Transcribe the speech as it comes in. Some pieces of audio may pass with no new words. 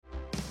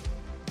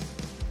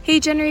Hey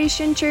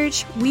Generation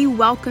Church, we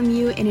welcome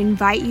you and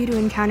invite you to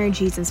encounter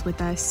Jesus with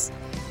us.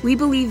 We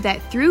believe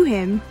that through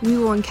him, we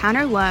will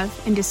encounter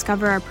love and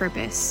discover our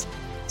purpose.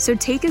 So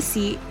take a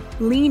seat,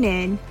 lean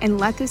in, and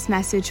let this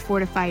message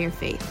fortify your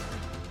faith.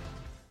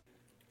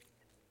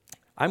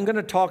 I'm going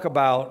to talk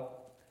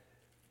about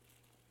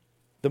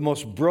the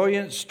most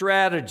brilliant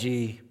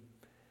strategy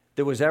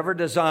that was ever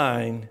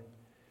designed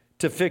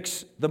to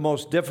fix the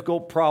most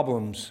difficult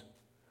problems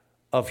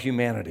of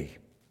humanity.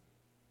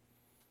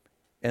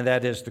 And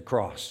that is the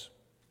cross.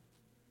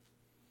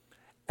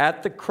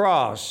 At the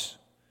cross,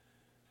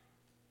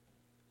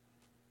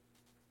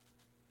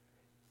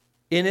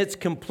 in its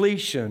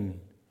completion,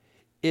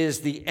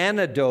 is the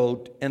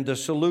antidote and the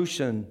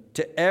solution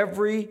to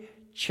every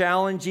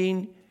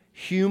challenging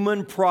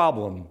human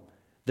problem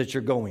that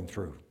you're going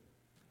through.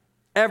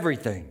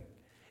 Everything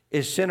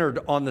is centered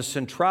on the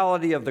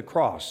centrality of the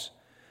cross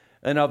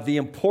and of the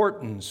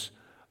importance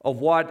of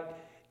what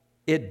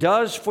it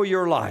does for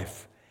your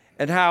life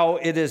and how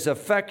it is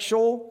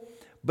effectual,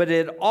 but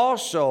it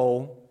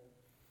also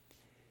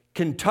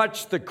can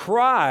touch the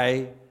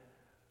cry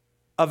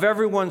of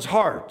everyone's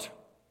heart.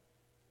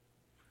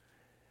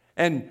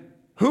 And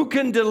who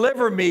can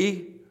deliver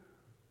me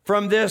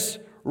from this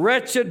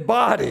wretched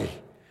body?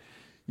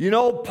 You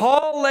know,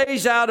 Paul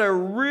lays out a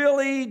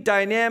really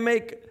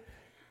dynamic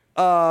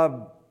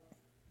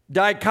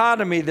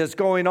dichotomy that's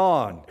going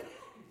on.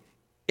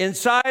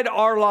 Inside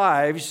our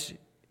lives,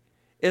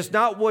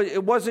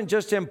 it wasn't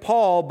just in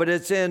Paul, but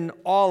it's in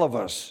all of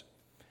us.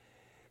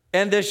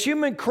 And this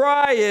human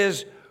cry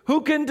is,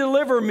 who can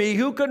deliver me?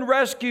 Who can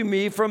rescue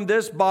me from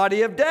this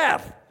body of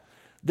death?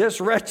 This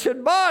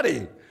wretched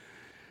body.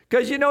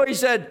 Because, you know, he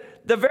said,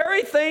 the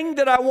very thing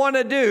that I want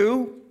to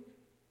do,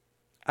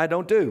 I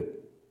don't do.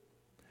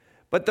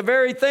 But the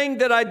very thing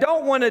that I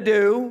don't want to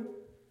do,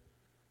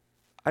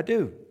 I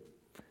do.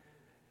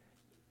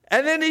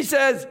 And then he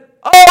says,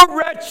 oh,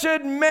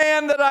 wretched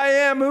man that I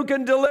am, who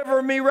can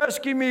deliver me,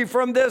 rescue me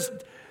from this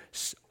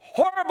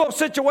horrible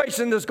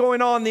situation that's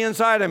going on the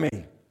inside of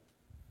me.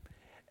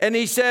 And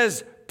he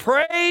says,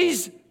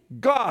 praise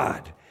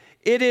God.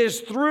 It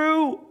is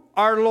through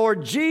our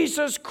Lord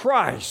Jesus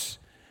Christ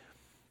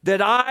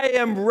that I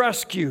am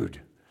rescued,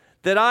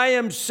 that I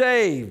am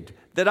saved,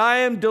 that I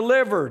am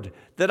delivered,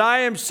 that I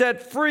am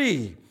set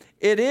free.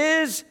 It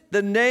is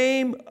the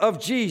name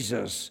of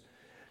Jesus.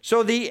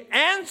 So the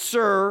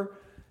answer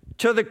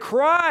to the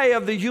cry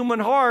of the human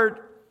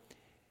heart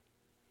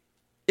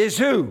is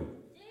who?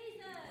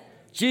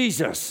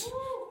 Jesus.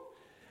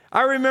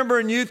 I remember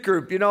in youth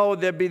group, you know,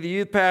 there'd be the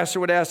youth pastor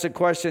would ask a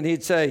question.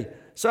 He'd say,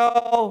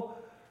 so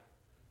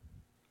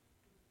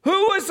who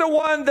was the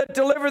one that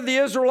delivered the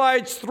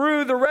Israelites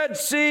through the Red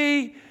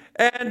Sea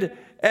and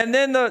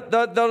then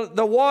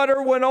the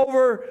water went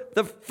over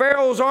the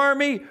Pharaoh's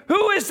army?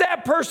 Who is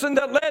that person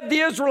that led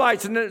the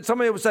Israelites? And then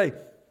somebody would say,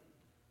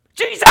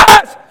 Jesus!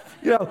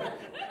 They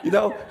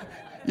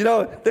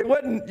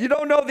wouldn't, you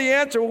don't know the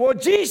answer. Well,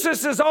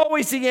 Jesus is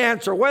always the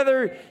answer.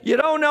 Whether you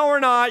don't know or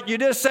not, you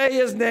just say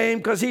his name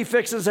because he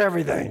fixes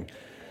everything.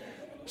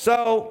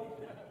 So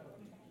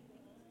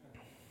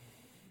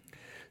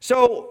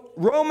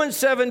Romans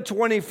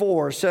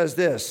 7:24 says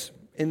this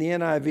in the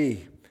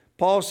NIV.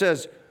 Paul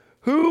says,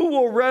 who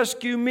will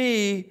rescue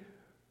me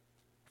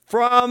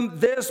from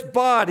this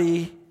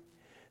body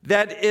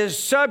that is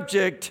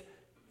subject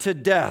to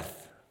death?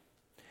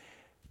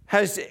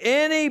 Has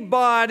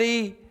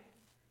anybody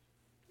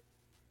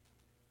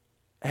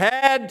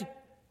had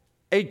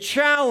a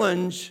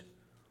challenge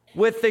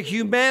with the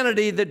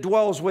humanity that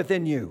dwells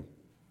within you?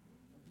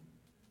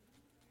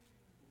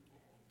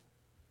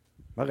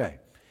 Okay.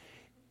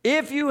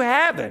 If you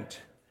haven't,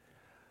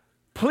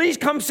 please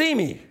come see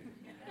me.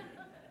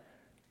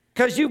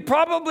 Because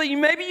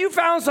maybe you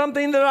found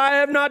something that I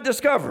have not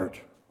discovered.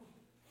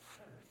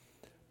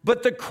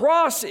 But the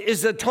cross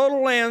is the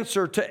total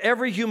answer to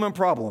every human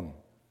problem.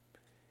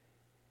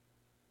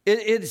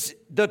 It's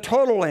the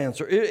total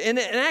answer. And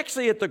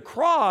actually at the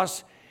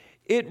cross,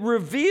 it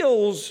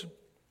reveals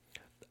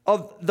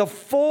of the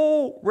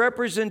full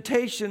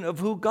representation of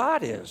who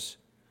God is.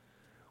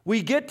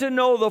 We get to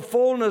know the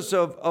fullness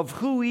of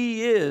who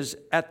he is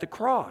at the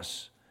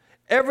cross.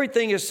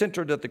 Everything is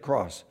centered at the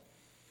cross.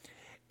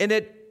 And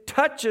it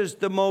touches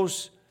the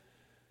most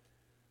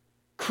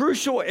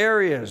crucial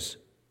areas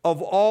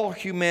of all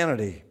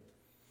humanity.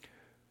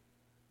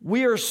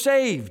 We are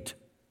saved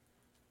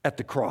at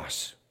the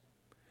cross.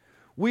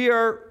 We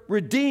are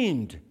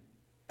redeemed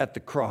at the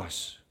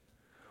cross.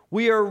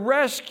 We are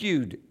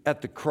rescued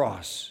at the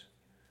cross.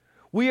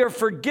 We are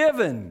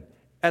forgiven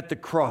at the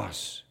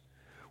cross.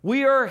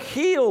 We are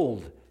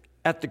healed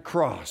at the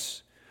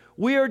cross.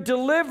 We are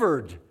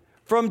delivered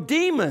from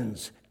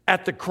demons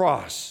at the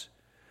cross.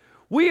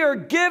 We are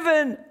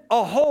given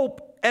a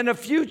hope and a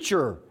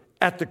future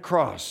at the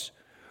cross.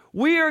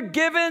 We are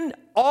given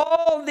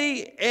all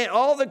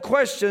the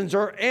questions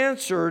are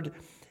answered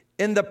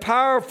in the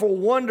powerful,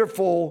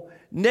 wonderful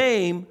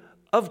name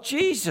of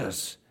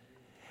Jesus.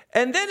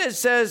 And then it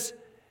says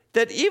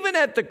that even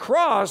at the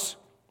cross,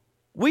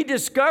 we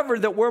discover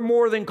that we're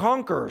more than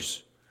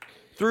conquerors.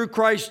 through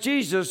Christ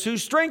Jesus, who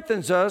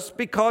strengthens us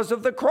because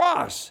of the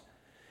cross.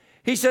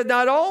 He said,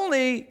 not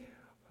only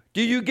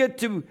do you get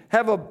to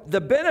have the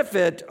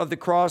benefit of the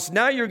cross,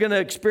 now you're going to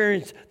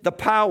experience the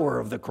power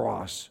of the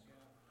cross.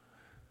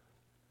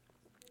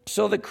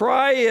 So the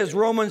cry is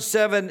Romans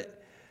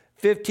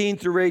 7:15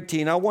 through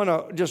 18. I want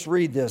to just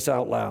read this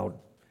out loud,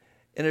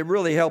 and it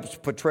really helps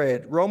portray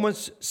it.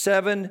 Romans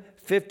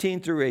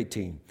 7:15 through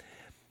 18.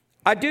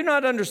 I do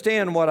not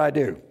understand what I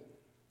do.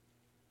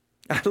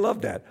 I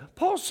love that.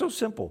 Paul's so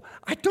simple.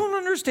 I don't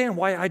understand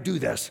why I do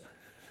this.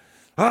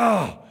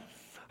 Oh,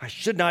 I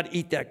should not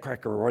eat that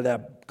cracker or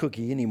that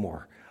cookie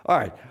anymore. All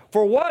right.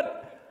 For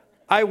what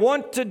I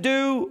want to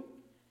do,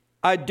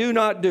 I do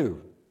not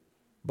do.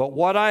 But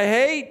what I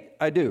hate,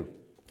 I do.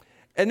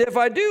 And if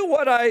I do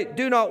what I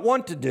do not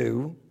want to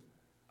do,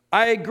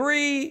 I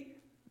agree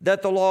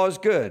that the law is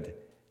good.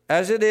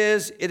 As it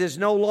is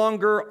no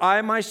longer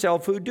I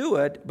myself who do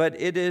it,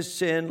 but it is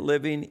sin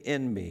living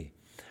in me.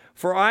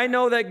 For I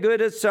know that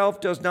good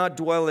itself does not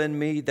dwell in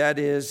me, that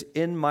is,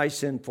 in my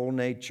sinful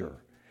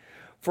nature.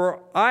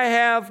 For I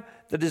have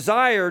the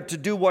desire to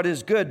do what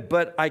is good,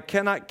 but I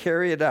cannot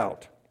carry it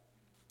out.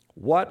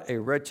 What a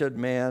wretched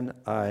man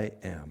I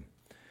am.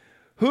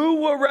 Who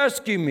will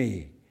rescue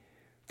me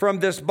from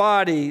this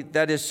body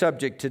that is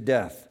subject to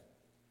death?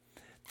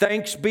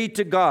 Thanks be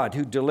to God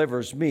who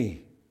delivers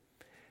me.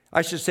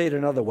 I should say it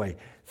another way.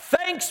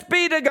 Thanks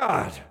be to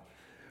God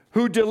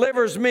who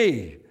delivers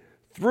me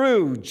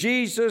through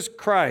Jesus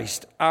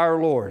Christ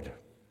our Lord.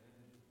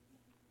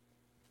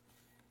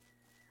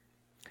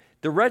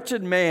 The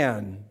wretched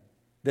man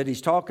that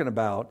he's talking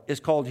about is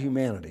called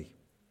humanity,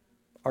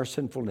 our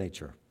sinful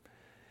nature.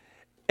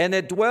 And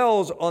it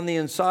dwells on the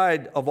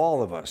inside of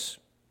all of us.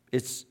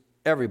 It's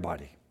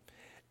everybody.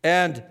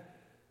 And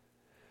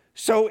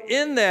so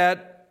in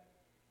that,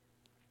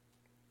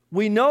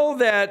 we know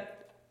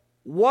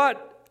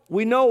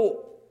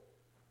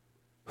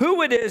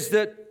who it is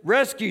that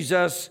rescues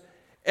us.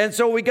 And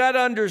so we got to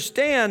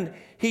understand,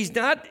 he's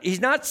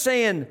not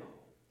saying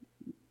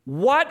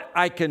what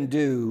I can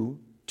do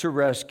to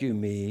rescue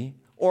me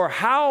or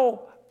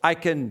how I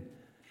can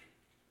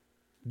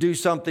do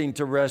something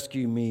to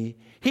rescue me.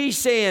 He's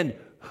saying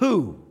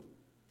who.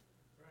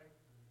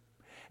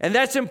 And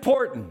that's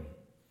important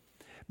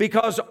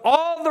because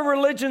all the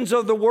religions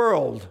of the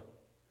world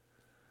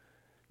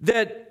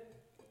that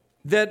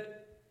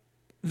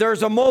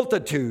there's a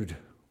multitude.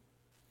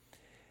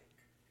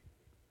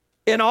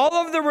 In all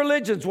of the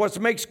religions, what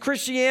makes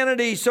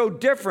Christianity so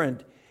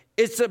different,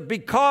 it's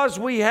because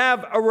we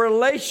have a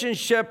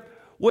relationship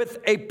with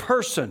a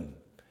person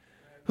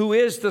who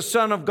is the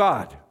Son of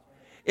God.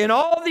 In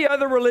all the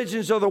other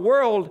religions of the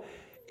world,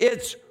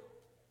 it's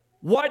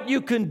what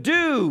you can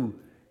do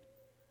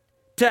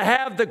to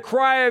have the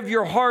cry of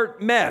your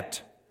heart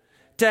met,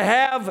 to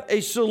have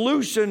a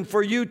solution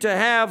for you to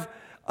have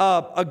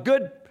a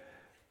good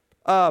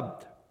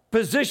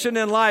position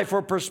in life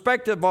or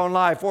perspective on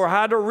life, or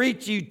how to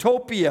reach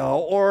utopia,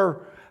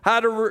 or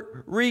how to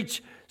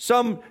reach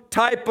some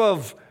type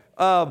of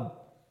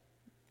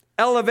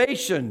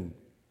elevation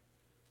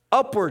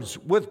upwards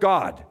with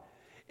God.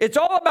 It's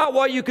all about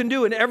what you can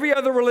do in every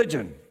other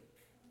religion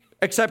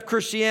except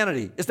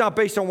Christianity. It's not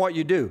based on what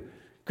you do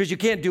because you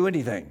can't do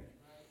anything.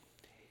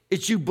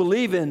 It's you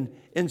believe in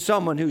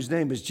someone whose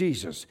name is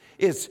Jesus.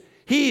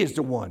 He is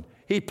the one.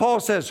 Paul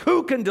says,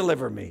 who can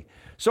deliver me?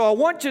 So I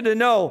want you to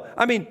know,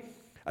 I mean,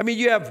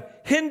 you have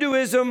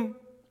Hinduism,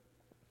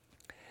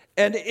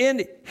 and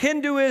in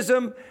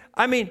Hinduism,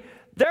 I've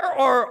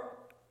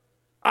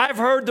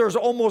heard there's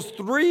almost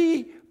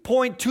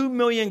 3.2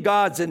 million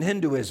gods in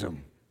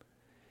Hinduism.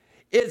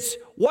 It's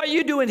what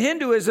you do in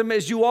Hinduism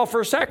is you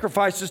offer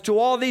sacrifices to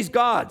all these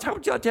gods. How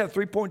would you like to have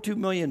 3.2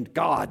 million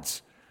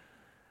gods?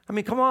 I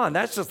mean, come on,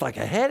 that's just like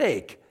a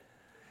headache.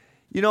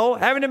 You know,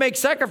 having to make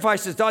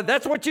sacrifices,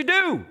 that's what you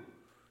do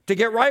to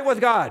get right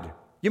with God.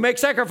 You make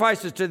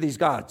sacrifices to these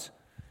gods.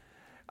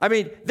 I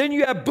mean, then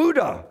you have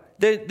Buddha.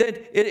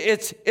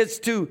 It's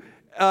to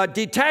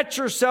detach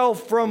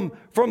yourself from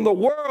the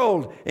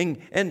world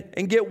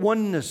and get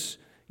oneness,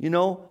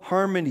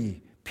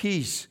 harmony,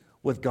 peace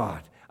with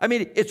God. I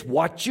mean, it's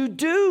what you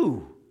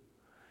do.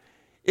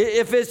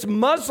 If it's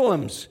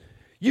Muslims,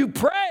 you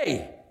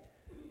pray.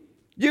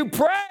 You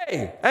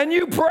pray and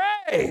you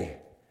pray.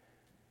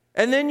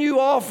 And then you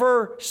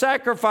offer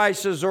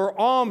sacrifices or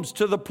alms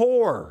to the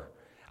poor.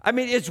 I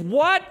mean, it's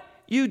what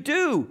you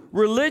do.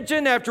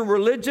 Religion after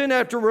religion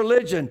after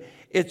religion.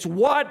 It's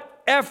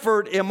what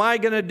effort am I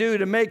going to do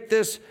to make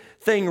this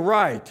thing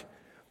right?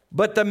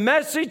 But the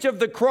message of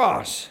the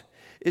cross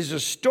is a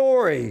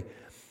story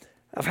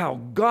of how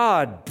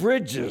God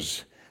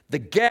bridges the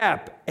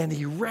gap and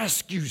he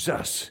rescues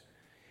us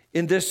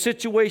in this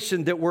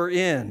situation that we're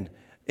in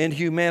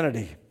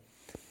humanity.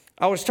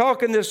 I was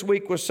talking this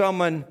week with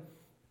someone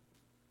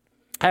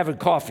having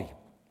coffee,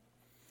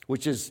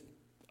 which is,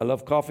 I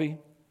love coffee.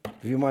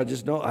 If you might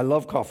just know, I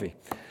love coffee.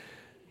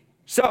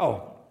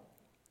 So,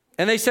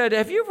 and they said,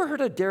 have you ever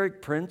heard of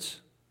Derek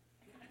Prince?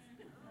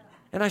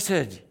 And I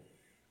said,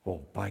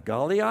 Well, by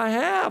golly, I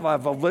have.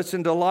 I've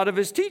listened to a lot of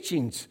his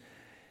teachings.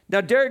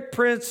 Now, Derek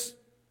Prince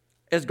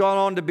has gone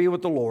on to be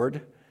with the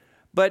Lord,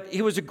 but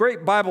he was a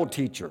great Bible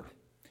teacher.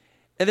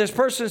 And this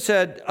person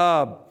said,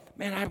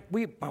 my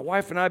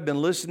wife and I have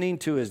been listening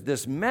to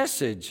this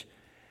message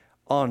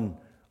on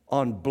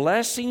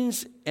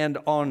blessings and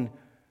on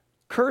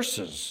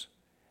curses.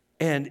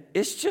 And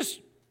it's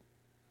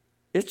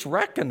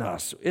wrecking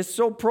us. It's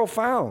so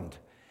profound.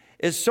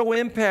 It's so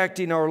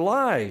impacting our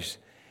lives.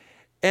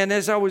 And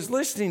as I was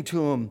listening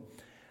to him,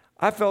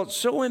 I felt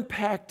so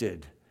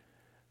impacted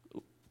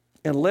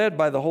and led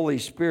by the Holy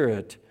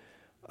Spirit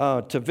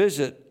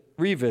to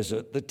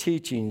revisit the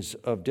teachings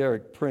of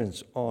Derek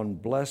Prince on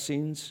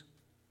blessings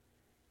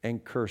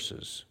and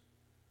curses.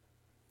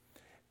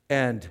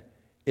 And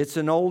it's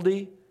an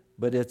oldie,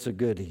 but it's a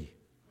goodie.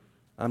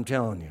 I'm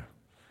telling you.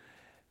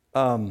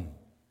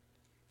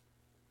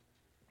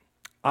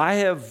 I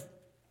have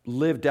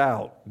lived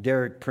out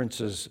Derek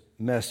Prince's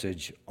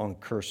message on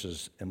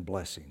curses and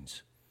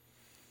blessings.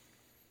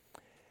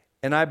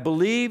 And I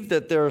believe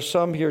that there are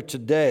some here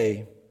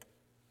today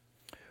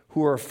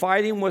who are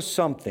fighting with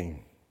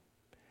something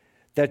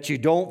that you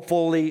don't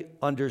fully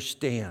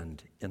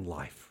understand in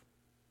life.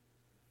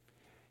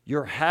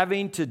 You're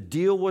having to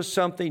deal with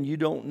something you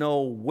don't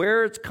know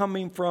where it's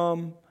coming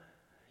from.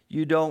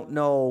 You don't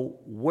know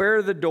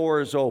where the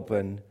door is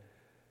open,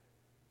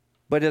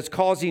 but it's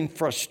causing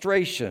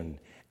frustration.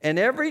 And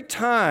every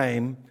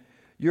time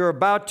you're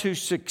about to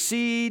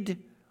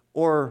succeed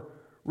or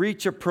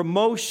reach a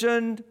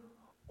promotion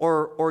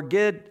or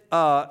get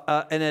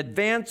an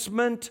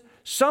advancement,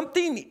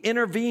 something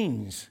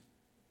intervenes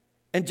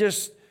and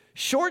just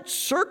short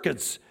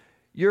circuits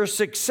your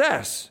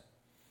success.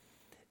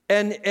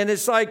 And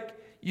it's like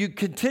you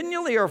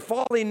continually are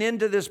falling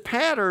into this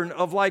pattern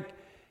of like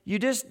you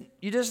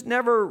just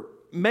never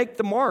make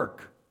the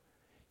mark.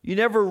 You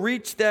never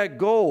reach that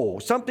goal.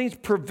 Something's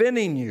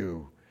preventing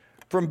you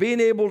from being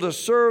able to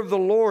serve the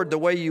Lord the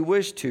way you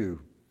wish to.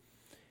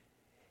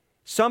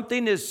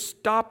 Something is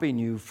stopping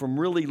you from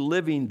really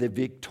living the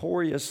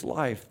victorious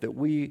life that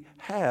we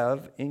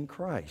have in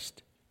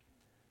Christ.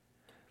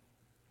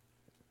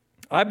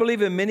 I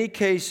believe in many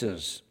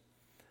cases,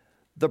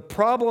 the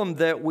problem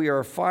that we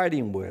are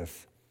fighting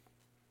with,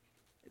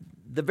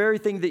 the very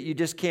thing that you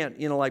just can't,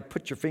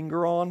 put your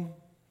finger on,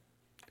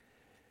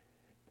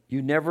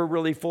 you never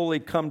really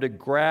fully come to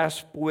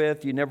grasp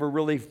with, you never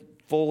really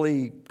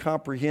fully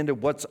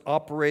comprehended what's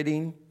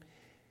operating,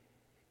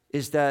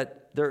 is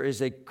that there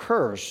is a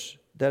curse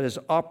that is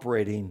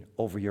operating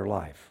over your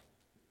life.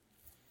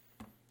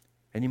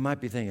 And you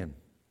might be thinking,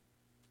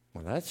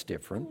 well, that's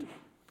different.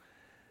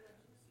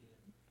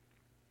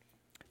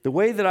 The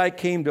way that I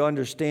came to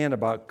understand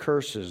about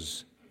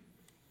curses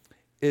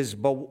is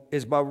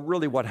about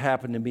really what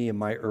happened to me in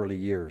my early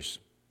years.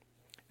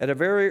 At a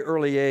very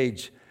early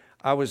age,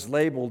 I was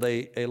labeled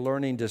a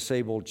learning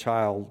disabled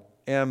child,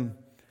 and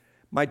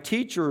my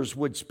teachers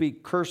would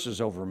speak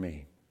curses over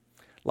me,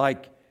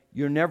 like,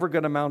 you're never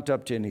going to mount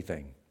up to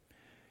anything.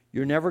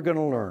 You're never going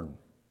to learn.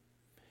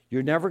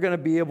 You're never going to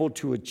be able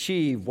to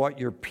achieve what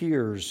your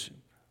peers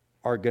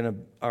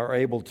are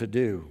able to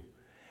do.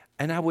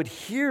 And I would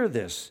hear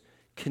this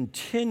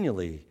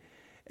continually.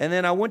 And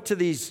then I went to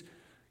these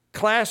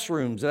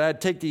classrooms and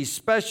I'd take these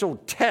special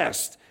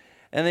tests,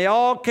 and they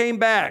all came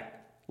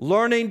back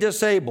learning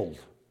disabled.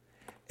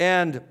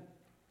 And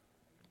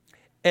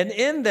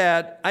in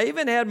that, I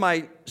even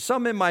had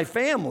some in my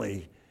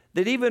family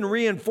that even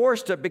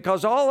reinforced it,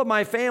 because all of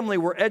my family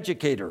were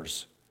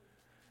educators.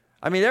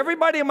 I mean,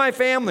 everybody in my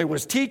family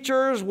was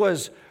teachers,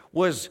 was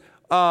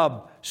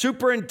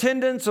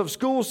superintendents of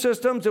school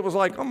systems. It was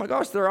like, oh my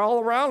gosh, they're all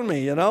around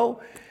me,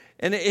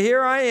 And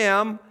here I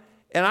am,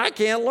 and I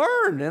can't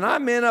learn. And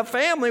I'm in a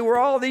family where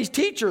all these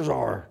teachers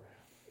are.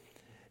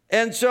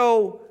 And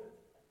so,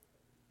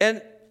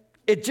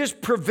 it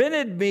just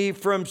prevented me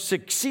from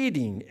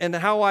succeeding in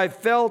how I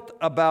felt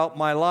about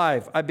my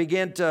life. I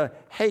began to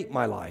hate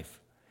my life.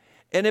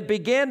 And it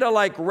began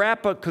to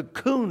wrap a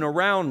cocoon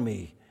around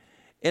me.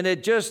 And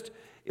it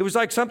was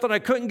like something I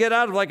couldn't get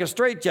out of, like a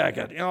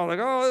straitjacket.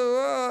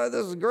 Oh,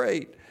 this is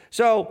great.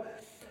 So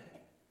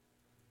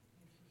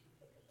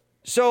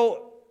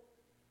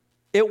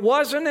it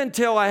wasn't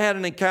until I had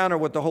an encounter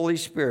with the Holy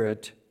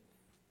Spirit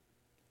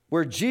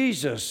where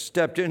Jesus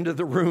stepped into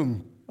the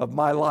room of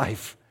my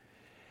life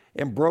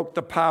and broke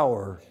the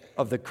power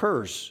of the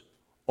curse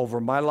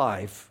over my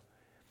life.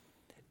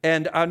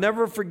 And I'll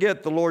never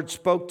forget, the Lord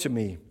spoke to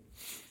me,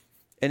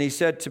 and he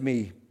said to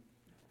me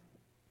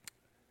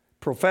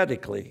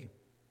prophetically,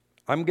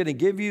 I'm going to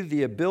give you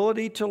the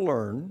ability to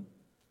learn,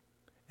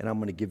 and I'm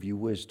going to give you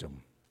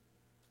wisdom.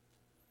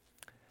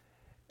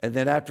 And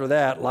then after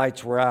that,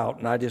 lights were out,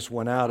 and I just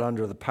went out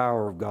under the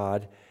power of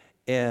God,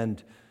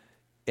 and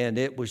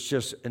it was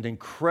just an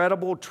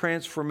incredible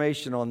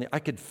transformation I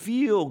could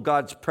feel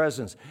God's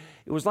presence.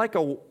 It was like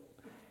a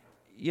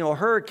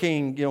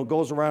hurricane,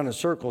 goes around in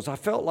circles. I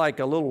felt like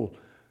a little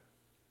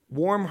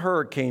warm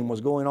hurricane was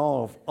going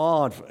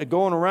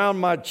around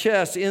my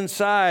chest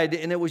inside,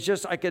 and it was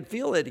just, I could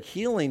feel it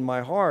healing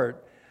my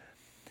heart.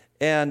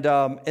 And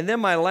then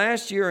my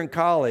last year in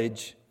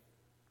college,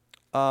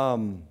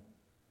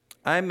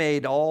 I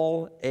made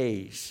all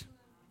A's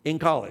in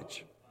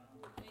college.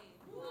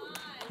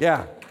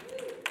 Yeah.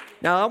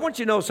 Now, I want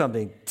you to know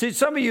something. To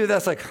some of you,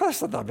 that's like, oh,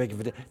 that's not that big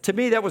of a deal. To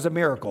me, that was a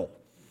miracle.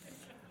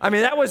 I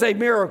mean, that was a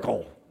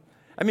miracle.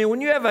 I mean,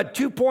 when you have a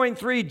 2.3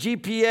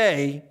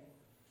 GPA,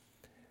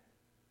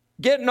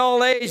 getting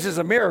all A's is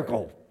a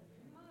miracle.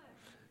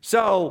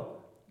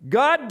 So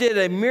God did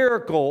a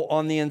miracle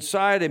on the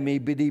inside of me,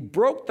 but he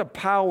broke the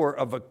power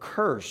of a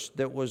curse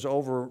that was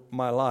over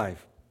my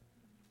life.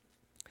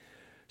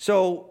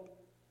 So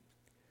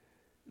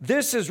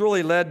this has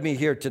really led me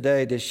here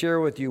today to share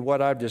with you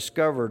what I've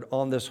discovered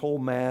on this whole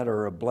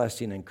matter of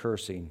blessing and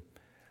cursing.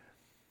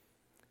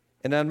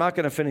 And I'm not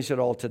going to finish it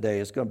all today.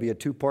 It's going to be a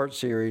 2-part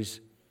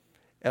series.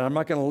 And I'm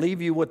not going to leave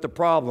you with the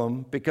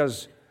problem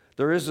because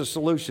there is a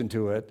solution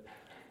to it.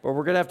 But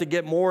we're going to have to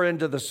get more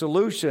into the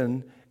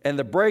solution and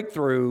the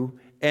breakthrough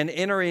and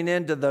entering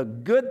into the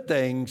good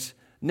things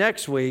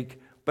next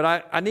week.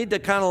 But I need to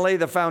kind of lay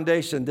the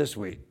foundation this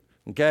week,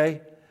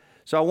 okay?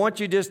 So I want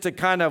you just to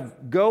kind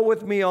of go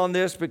with me on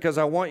this because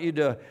I want you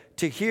to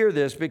hear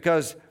this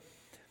because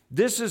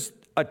this is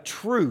a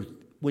truth.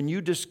 When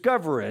you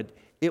discover it,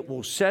 it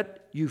will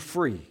set you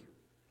free.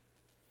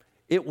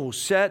 It will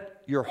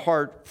set your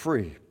heart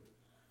free.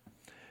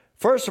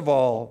 First of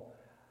all,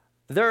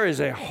 there is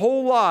a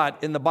whole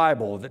lot in the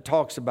Bible that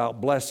talks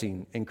about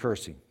blessing and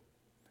cursing.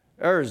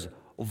 There's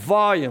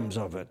volumes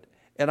of it,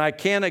 and I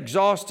can't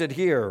exhaust it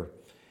here.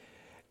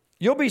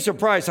 You'll be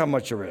surprised how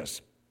much there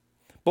is.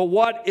 But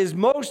what is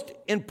most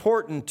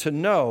important to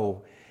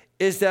know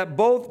is that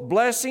both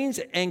blessings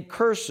and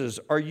curses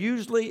are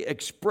usually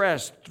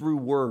expressed through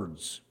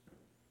words.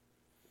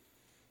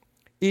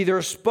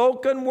 Either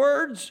spoken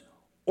words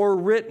or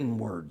written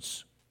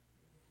words.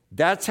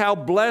 That's how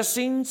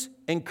blessings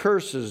and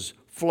curses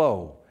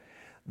flow.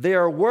 They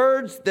are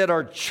words that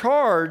are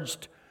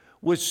charged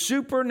with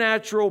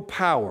supernatural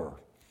power.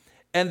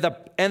 And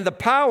the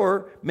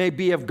power may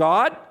be of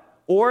God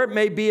or it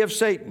may be of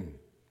Satan.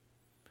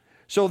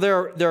 So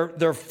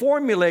they're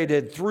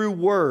formulated through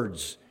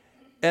words,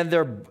 and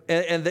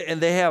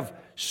they have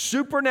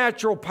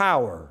supernatural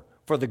power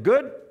for the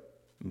good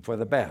and for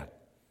the bad.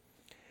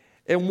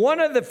 And one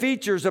of the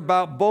features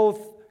about both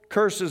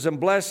curses and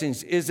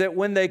blessings is that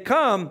when they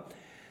come,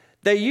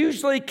 they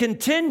usually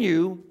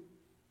continue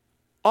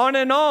on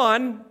and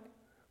on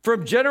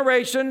from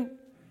generation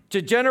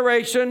to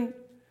generation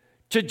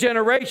to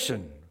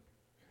generation.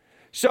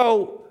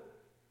 So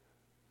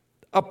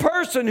a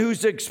person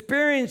who's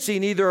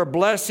experiencing either a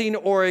blessing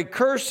or a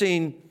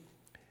cursing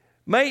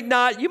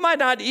you might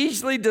not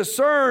easily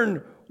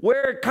discern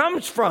where it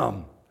comes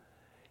from.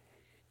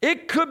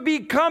 It could be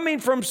coming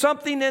from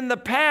something in the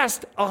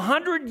past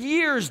 100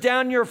 years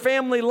down your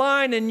family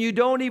line and you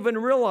don't even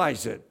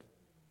realize it.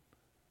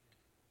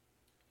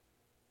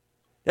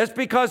 That's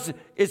because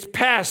it's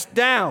passed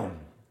down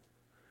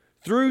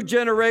through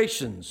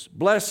generations,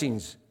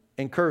 blessings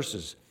and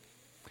curses.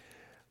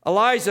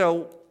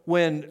 Eliza,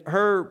 when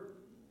her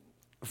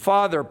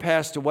father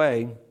passed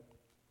away,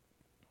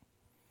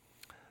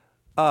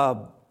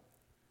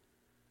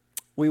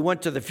 we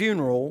went to the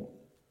funeral,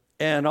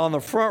 and on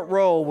the front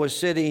row was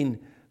sitting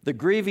the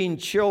grieving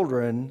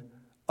children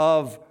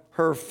of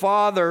her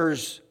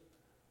father's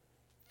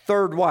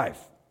third wife.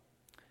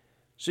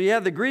 So you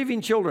have the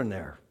grieving children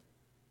there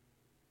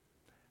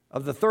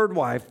of the third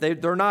wife. They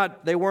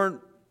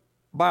weren't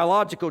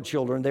biological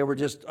children. They were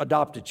just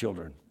adopted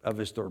children of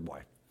his third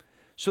wife.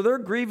 So they're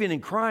grieving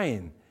and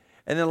crying.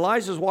 And then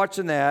Eliza's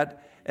watching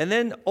that. And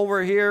then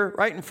over here,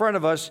 right in front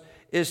of us,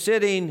 is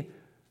sitting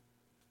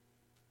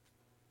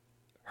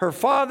her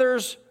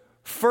father's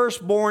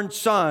firstborn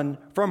son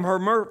from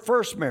her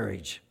first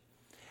marriage.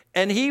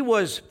 And he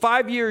was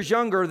 5 years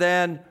younger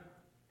than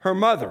her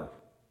mother.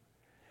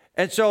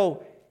 And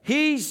so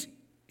he's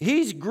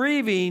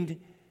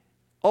grieving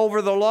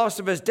over the loss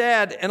of his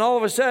dad. And all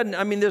of a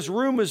sudden, this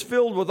room is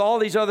filled with all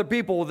these other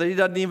people that he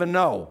doesn't even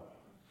know.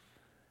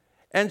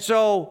 And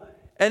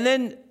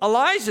then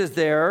Eliza's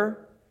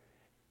there,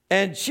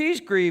 and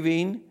she's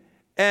grieving,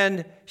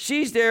 and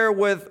she's there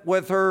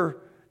with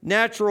her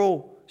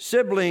natural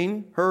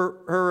sibling,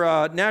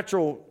 her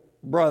natural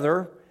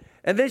brother,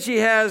 and then she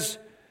has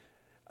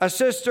a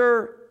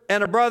sister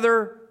and a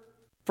brother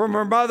from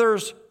her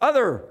mother's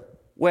other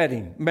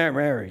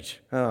marriage.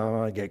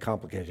 Oh, I get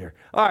complicated here.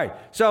 All right,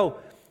 so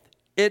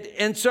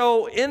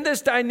in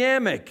this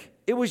dynamic,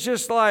 it was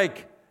just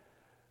like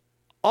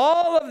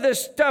all of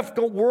this stuff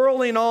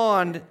whirling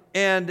on,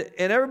 and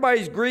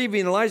everybody's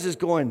grieving. Eliza's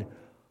going,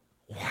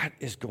 what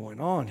is going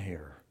on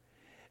here?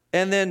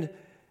 And then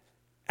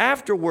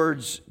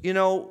afterwards,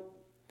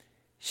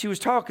 she was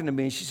talking to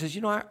me, and she says,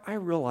 I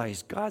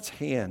realize God's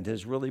hand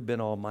has really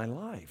been on my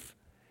life.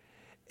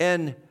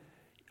 And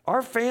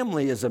our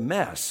family is a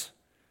mess.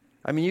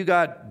 You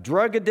got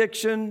drug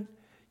addiction,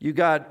 you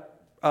got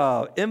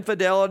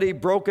infidelity,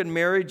 broken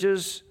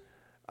marriages.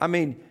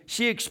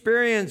 She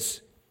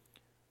experienced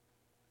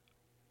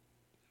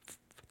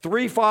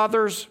 3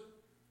 fathers.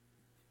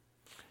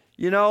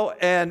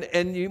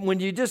 when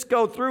you just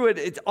go through it,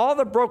 it's all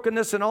the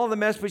brokenness and all the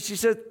mess. But she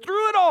said,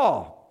 through it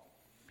all,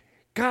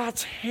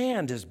 God's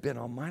hand has been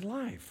on my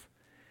life.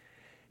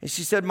 And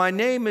she said, my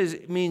name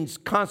means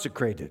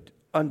consecrated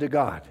unto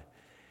God.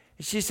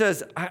 And she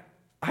says,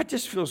 I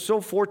just feel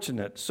so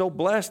fortunate, so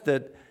blessed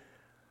that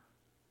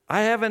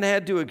I haven't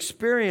had to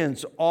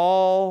experience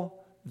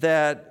all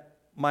that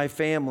my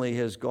family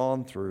has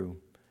gone through.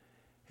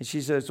 And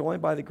she says, it's only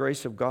by the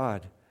grace of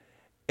God.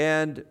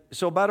 And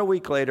so about a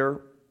week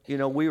later,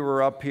 we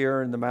were up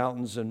here in the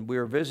mountains and we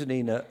were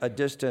visiting a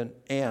distant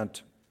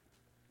aunt,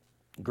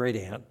 great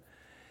aunt.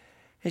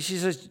 And she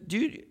says,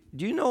 do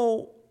you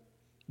know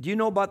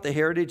about the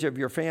heritage of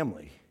your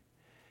family?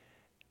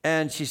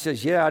 And she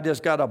says, yeah, I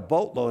just got a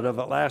boatload of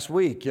it last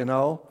week,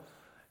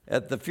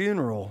 at the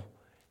funeral.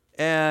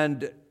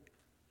 And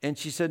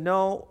she said,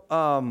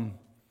 no,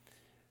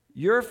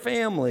 your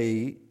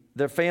family,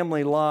 the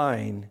family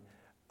line,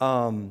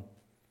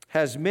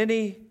 has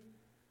many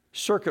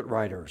circuit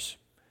riders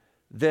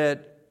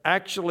that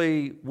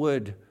actually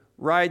would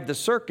ride the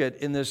circuit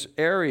in this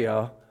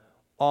area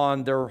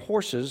on their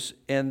horses,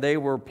 and they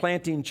were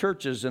planting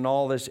churches in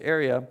all this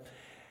area.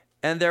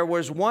 And there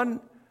was one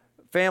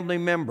family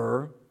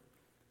member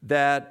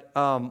that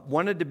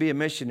wanted to be a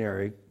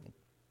missionary,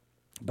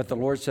 but the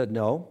Lord said,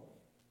 no,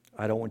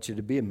 I don't want you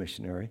to be a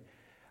missionary.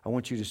 I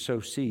want you to sow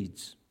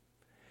seeds.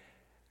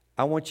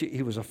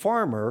 He was a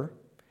farmer,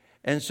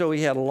 and so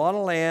he had a lot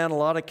of land, a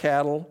lot of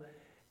cattle,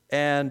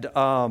 and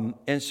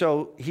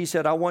so he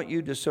said, I want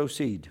you to sow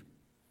seed,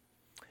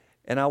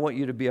 and I want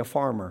you to be a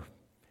farmer.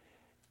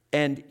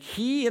 And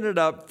he ended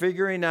up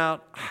figuring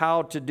out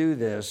how to do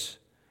this,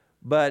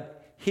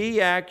 but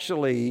he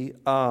actually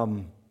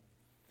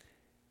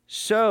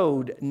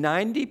sowed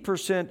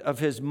 90% of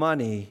his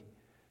money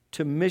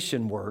to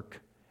mission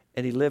work,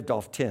 and he lived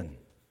off 10.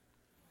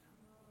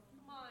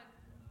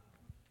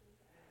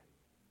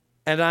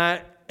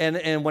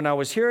 And when I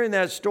was hearing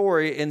that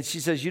story, and she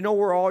says, you know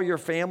where all your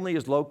family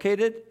is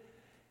located?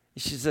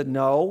 She said,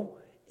 no,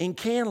 in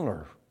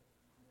Candler,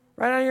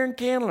 right out here in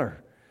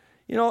Candler.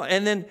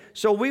 And then,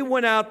 so we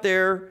went out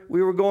there,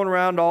 we were going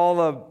around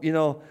all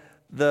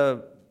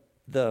the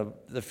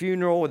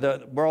funeral,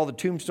 where all the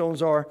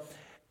tombstones are,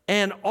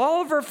 and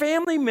all of her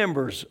family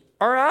members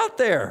are out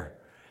there.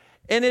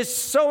 And it's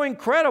so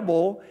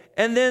incredible.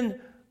 And then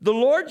the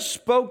Lord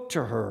spoke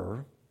to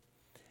her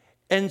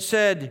and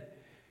said,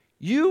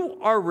 you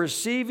are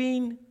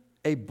receiving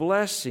a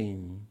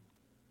blessing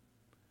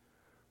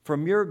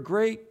from your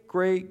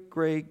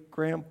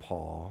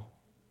great-great-great-grandpa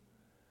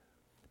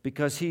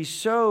because he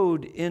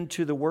sowed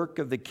into the work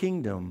of the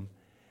kingdom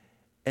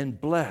and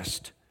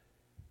blessed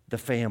the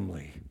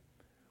family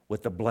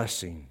with the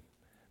blessing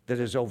that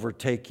is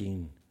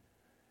overtaking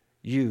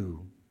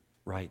you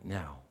right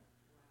now.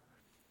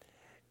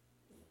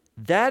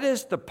 That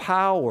is the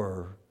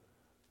power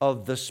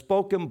of the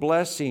spoken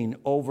blessing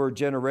over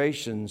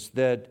generations,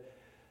 that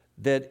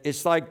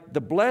it's like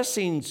the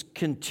blessings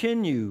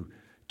continue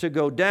to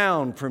go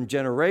down from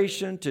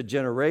generation to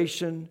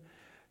generation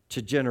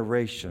to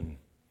generation.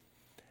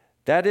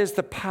 That is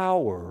the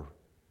power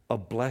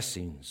of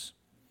blessings.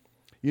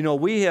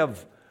 We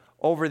have,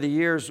 over the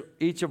years,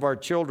 each of our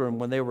children,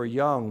 when they were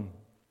young,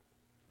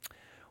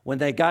 when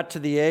they got to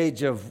the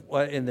age of,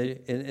 in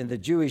the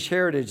Jewish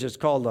heritage, it's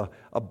called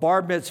a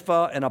bar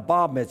mitzvah and a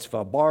bar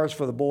mitzvah. Bar is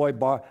for the boy,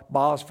 ba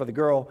is for the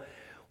girl.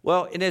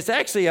 Well, and it's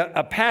actually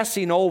a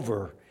passing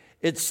over.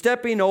 It's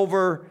stepping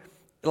over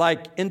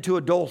like into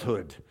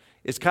adulthood.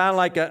 It's kind of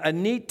like a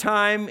neat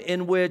time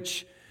in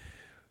which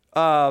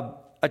a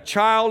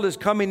child is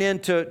coming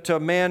into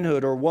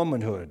manhood or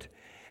womanhood.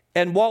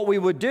 And what we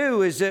would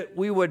do is that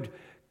we would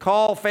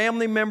call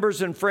family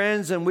members and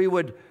friends, and we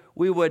would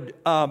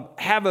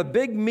have a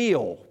big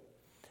meal,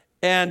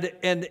 and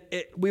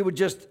we would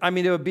just,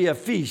 it would be a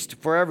feast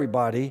for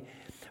everybody.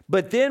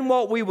 But then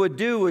what we would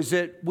do is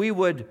that we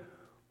would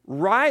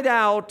write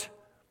out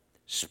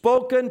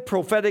spoken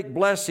prophetic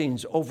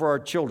blessings over our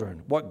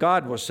children, what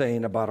God was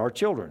saying about our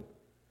children.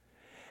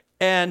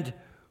 And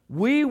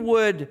we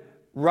would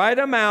write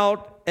them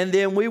out, and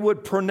then we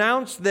would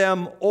pronounce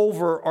them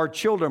over our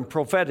children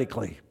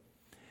prophetically.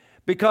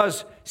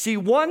 Because, see,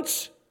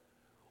 once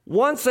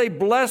a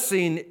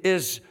blessing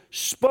is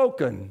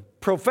spoken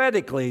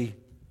prophetically,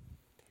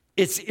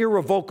 it's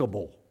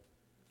irrevocable.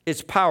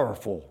 It's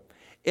powerful.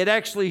 It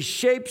actually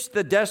shapes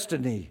the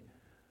destiny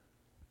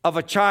of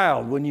a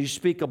child when you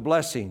speak a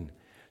blessing.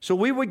 So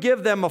we would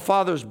give them a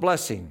father's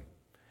blessing.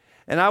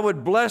 And I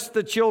would bless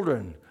the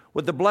children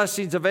with the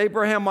blessings of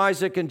Abraham,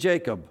 Isaac, and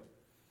Jacob.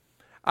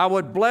 I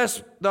would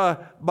bless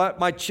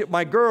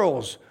my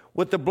girls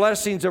with the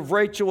blessings of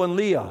Rachel and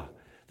Leah,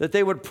 that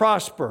they would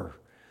prosper,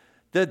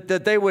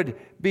 that they would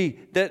be,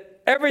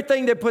 that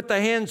everything they put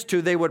their hands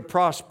to, they would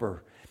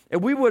prosper.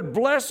 And we would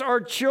bless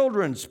our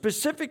children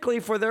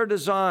specifically for their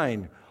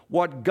design,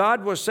 what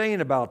God was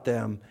saying about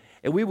them,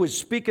 and we would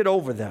speak it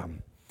over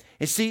them.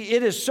 And see,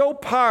 it is so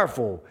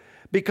powerful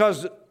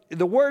because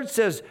the word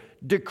says,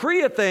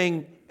 decree a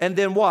thing, and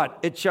then what?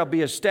 It shall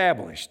be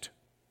established.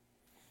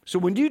 So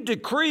when you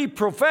decree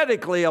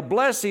prophetically a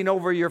blessing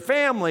over your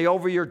family,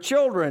 over your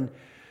children,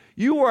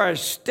 you are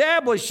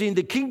establishing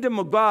the kingdom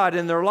of God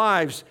in their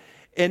lives,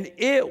 and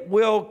it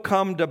will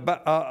come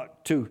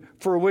to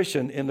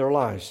fruition in their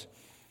lives.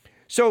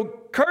 So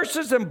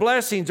curses and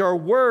blessings are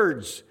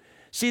words.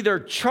 See, they're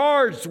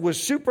charged with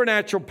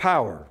supernatural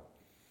power.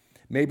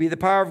 Maybe the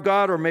power of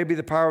God or maybe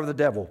the power of the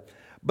devil.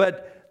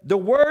 But the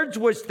words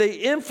which they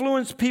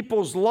influence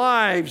people's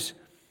lives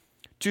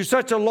to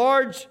such a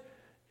large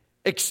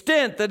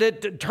extent that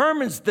it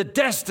determines the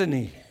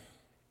destiny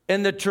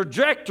and the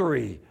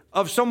trajectory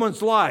of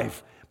someone's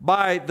life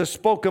by the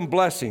spoken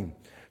blessing.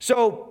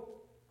 So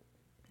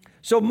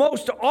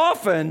most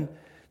often,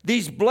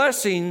 these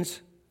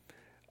blessings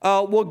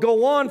will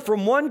go on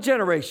from one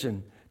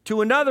generation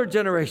to another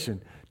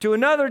generation to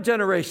another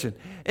generation.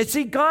 And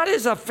see, God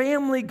is a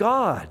family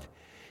God.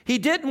 He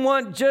didn't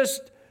want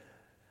just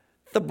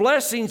the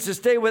blessings to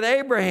stay with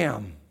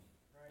Abraham.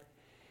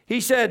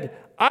 He said,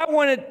 I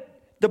wanted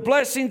the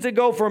blessings to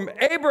go from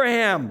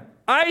Abraham,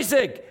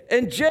 Isaac,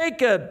 and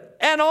Jacob,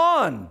 and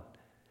on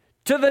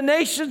to the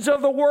nations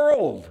of the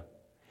world.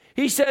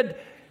 He said,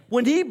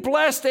 when he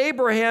blessed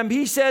Abraham,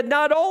 he said,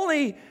 not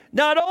only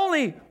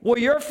will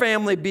your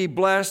family be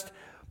blessed,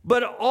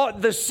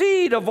 but the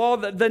seed of all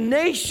the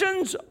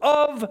nations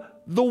of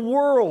the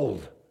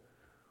world,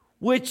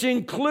 which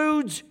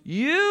includes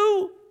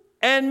you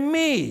and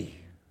me.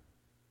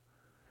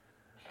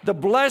 The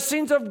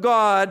blessings of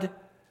God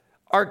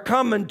are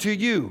coming to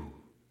you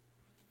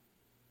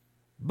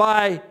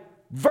by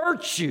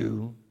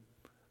virtue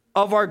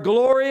of our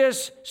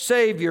glorious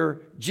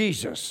Savior,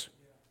 Jesus.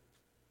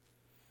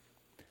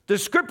 The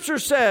scripture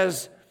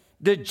says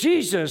that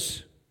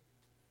Jesus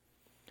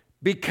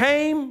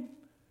became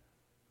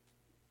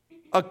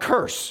a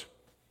curse.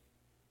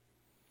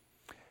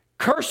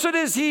 Cursed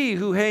is he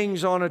who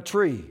hangs on a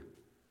tree.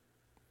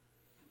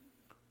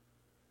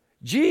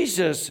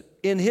 Jesus,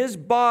 in his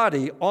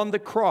body on the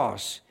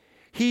cross,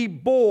 he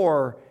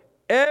bore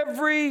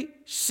every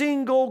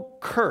single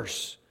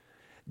curse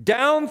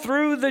down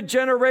through the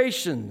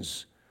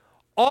generations,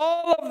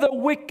 all of the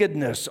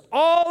wickedness,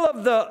 all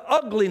of the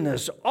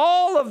ugliness,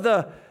 all of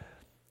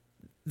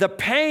the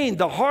pain,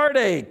 the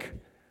heartache,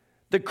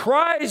 the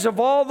cries of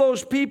all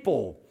those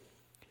people.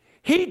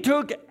 He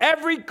took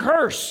every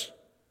curse.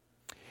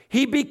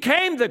 He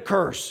became the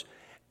curse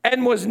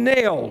and was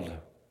nailed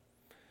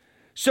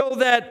so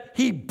that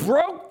he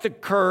broke the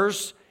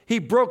curse. He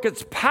broke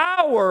its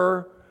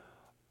power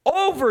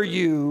over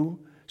you.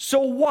 So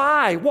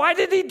why? Why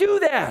did he do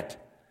that?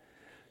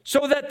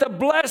 So that the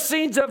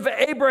blessings of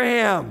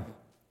Abraham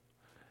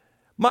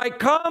might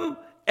come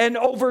and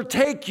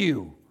overtake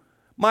you,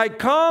 might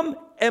come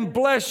and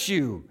bless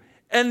you.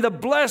 And the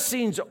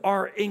blessings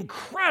are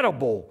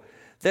incredible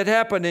that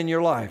happen in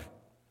your life.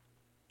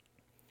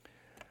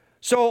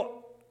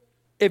 So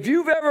if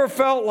you've ever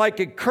felt like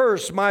a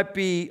curse might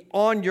be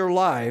on your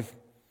life,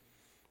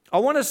 I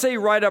want to say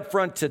right up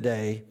front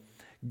today,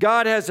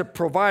 God has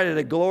provided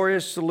a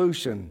glorious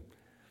solution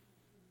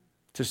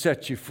to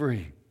set you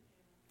free.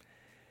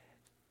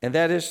 And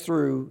that is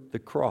through the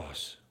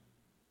cross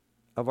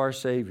of our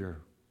Savior.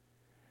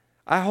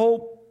 I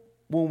hope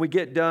when we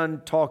get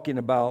done talking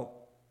about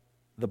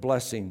the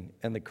blessing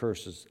and the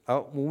curses,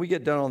 when we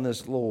get done on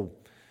this little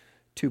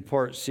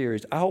two-part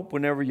series, I hope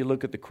whenever you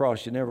look at the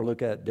cross, you never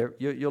look at it,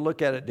 you'll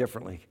look at it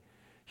differently.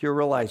 You'll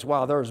realize,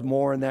 wow, there's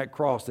more in that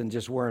cross than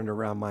just wearing it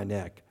around my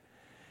neck.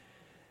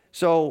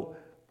 So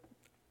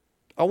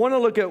I want to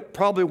look at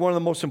probably one of the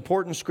most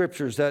important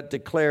scriptures that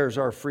declares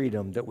our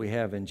freedom that we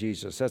have in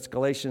Jesus. That's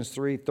Galatians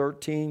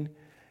 3:13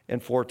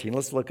 and 14.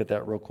 Let's look at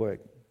that real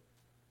quick.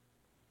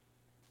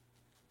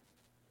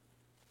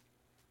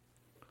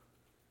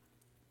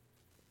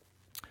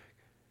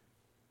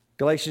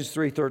 Galatians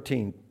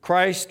 3:13.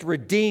 Christ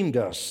redeemed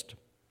us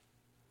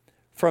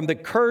from the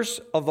curse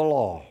of the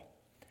law,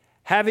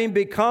 having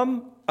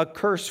become a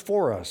curse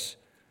for us.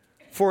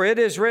 For it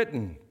is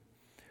written,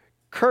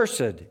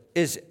 cursed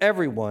is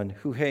everyone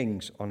who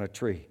hangs on a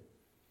tree.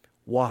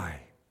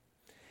 Why?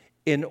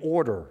 In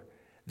order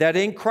that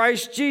in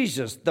Christ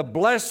Jesus the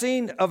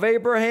blessing of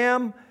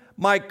Abraham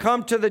might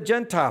come to the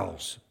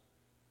Gentiles,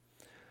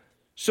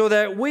 so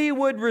that we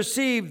would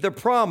receive the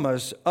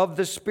promise of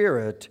the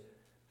Spirit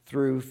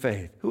through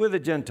faith. Who are the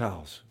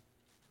Gentiles?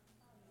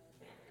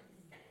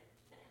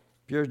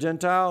 If you're a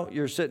Gentile,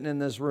 you're sitting in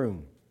this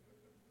room.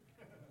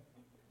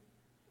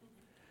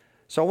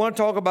 So I want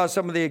to talk about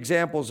some of the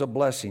examples of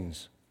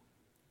blessings.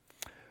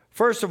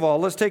 First of all,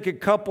 let's take a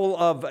couple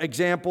of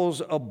examples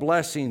of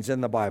blessings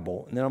in the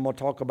Bible, and then I'm going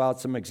to talk about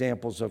some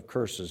examples of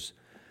curses.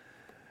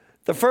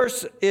 The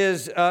first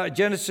is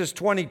Genesis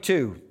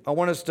 22. I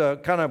want us to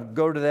kind of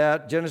go to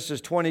that, Genesis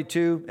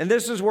 22. And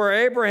this is where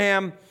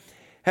Abraham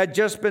had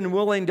just been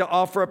willing to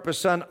offer up his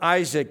son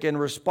Isaac in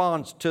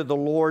response to the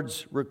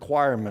Lord's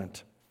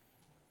requirement.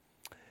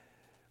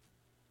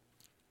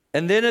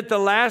 And then at the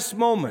last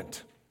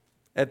moment,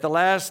 at the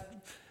last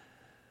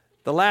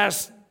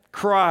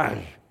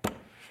cry,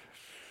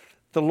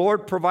 the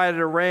Lord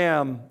provided a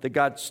ram that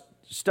got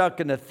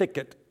stuck in a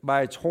thicket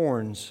by its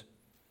horns.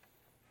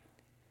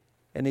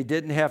 And he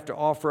didn't have to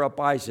offer up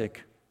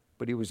Isaac,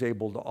 but he was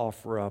able to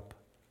offer up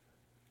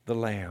the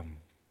lamb.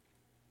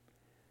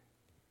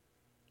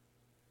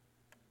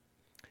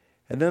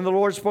 And then the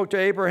Lord spoke to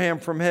Abraham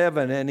from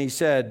heaven, and he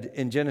said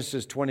in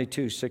Genesis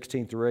 22,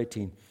 16 through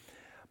 18,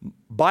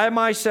 "By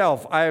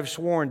myself I have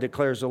sworn,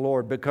 declares the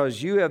Lord,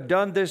 because you have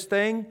done this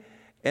thing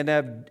and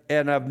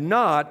have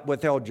not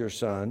withheld your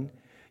son,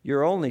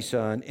 your only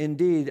son.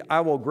 Indeed,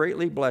 I will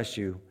greatly bless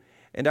you,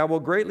 and I will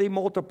greatly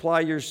multiply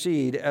your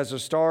seed as the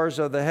stars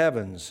of the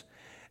heavens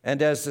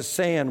and as the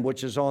sand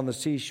which is on the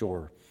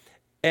seashore.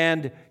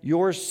 And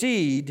your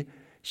seed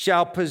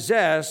shall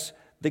possess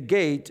the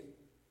gate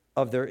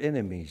of their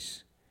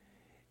enemies.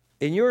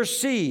 In your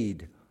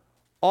seed,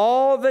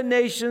 all the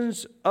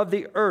nations of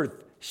the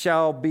earth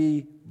shall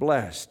be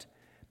blessed,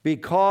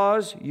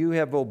 because you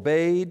have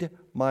obeyed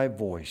my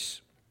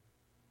voice."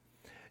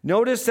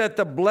 Notice that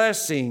the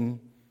blessing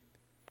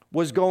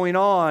was going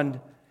on.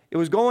 It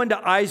was going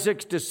to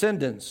Isaac's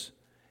descendants.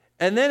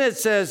 And then it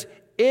says,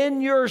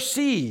 in your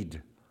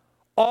seed,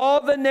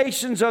 all the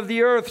nations of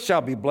the earth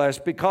shall be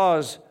blessed,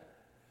 because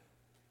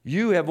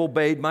you have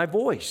obeyed my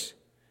voice.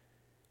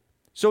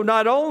 So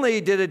not only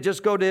did it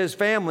just go to his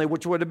family,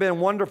 which would have been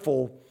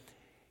wonderful,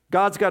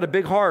 God's got a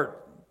big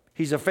heart.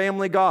 He's a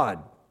family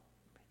God.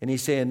 And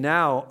he's saying,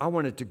 now I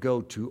want it to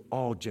go to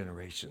all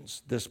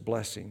generations, this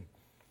blessing.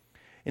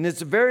 And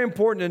it's very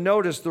important to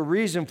notice the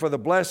reason for the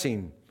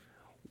blessing.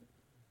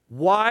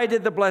 Why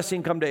did the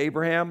blessing come to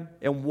Abraham?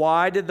 And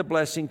why did the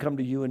blessing come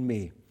to you and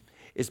me?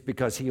 It's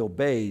because he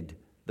obeyed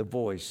the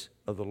voice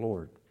of the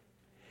Lord.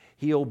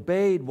 He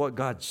obeyed what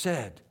God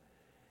said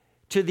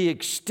to the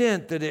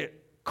extent that it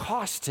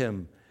cost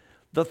him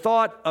the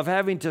thought of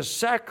having to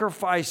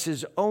sacrifice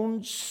his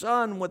own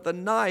son with a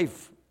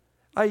knife.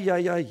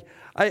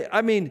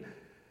 I mean,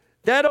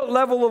 that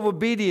level of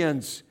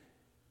obedience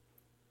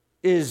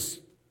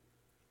is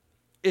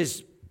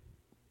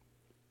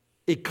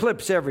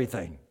eclipse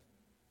everything.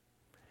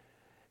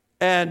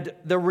 And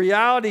the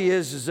reality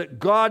is that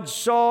God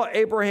saw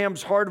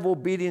Abraham's heart of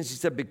obedience. He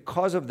said,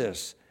 because of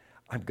this,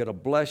 I'm going to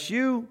bless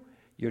you,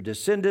 your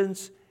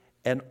descendants,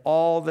 and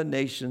all the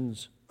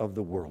nations of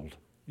the world,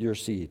 your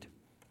seed.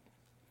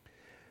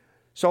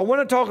 So I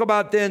want to talk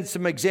about then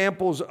some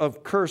examples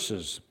of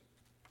curses.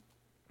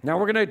 Now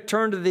we're going to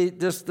turn to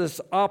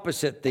this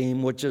opposite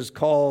theme, which is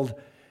called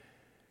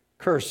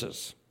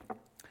curses.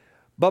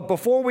 But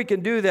before we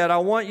can do that, I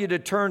want you to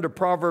turn to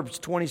Proverbs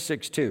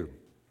 26:2.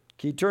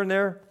 Can you turn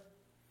there?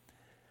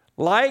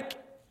 Like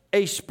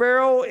a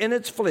sparrow in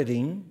its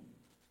flitting.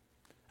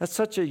 That's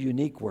such a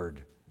unique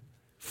word.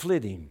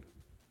 Flitting.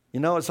 You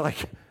know, it's like,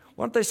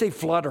 why don't they say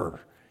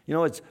flutter? You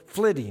know, it's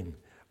flitting.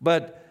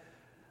 But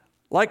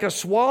like a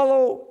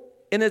swallow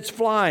in its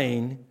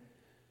flying,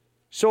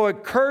 so a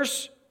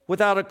curse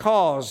without a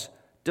cause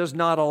does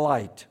not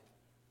alight.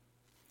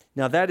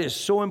 Now that is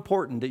so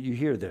important that you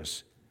hear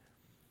this.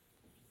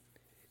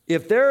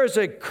 If there is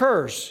a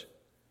curse,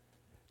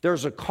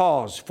 there's a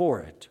cause for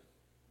it.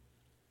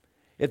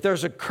 If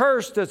there's a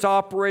curse that's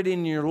operating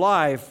in your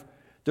life,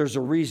 there's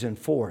a reason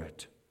for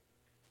it.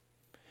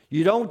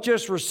 You don't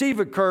just receive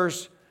a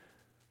curse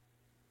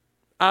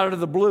out of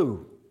the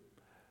blue.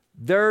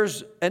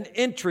 There's an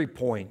entry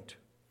point.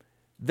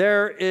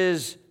 There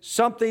is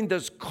something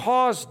that's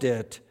caused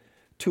it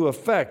to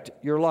affect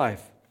your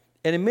life.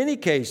 And in many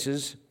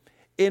cases,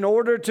 in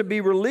order to be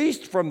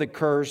released from the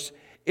curse,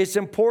 it's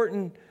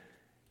important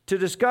to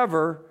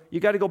discover, you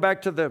got to go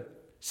back to the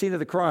scene of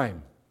the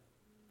crime.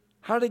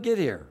 How did it get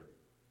here?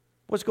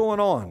 What's going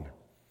on?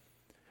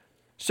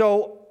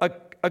 So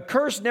a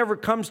curse never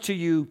comes to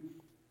you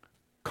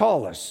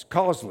causeless.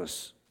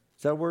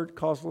 Is that a word?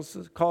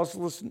 Causeless?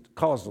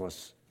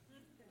 Causeless.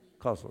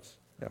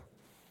 Yeah.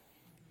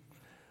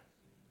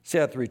 Say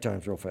that 3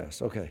 times real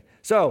fast. Okay.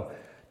 So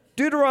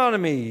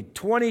Deuteronomy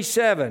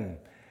 27.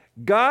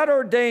 God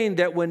ordained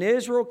that when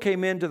Israel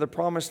came into the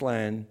promised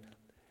land,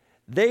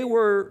 they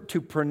were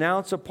to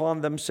pronounce upon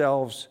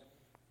themselves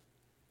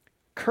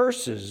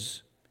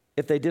curses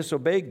if they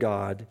disobeyed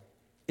God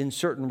in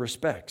certain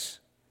respects.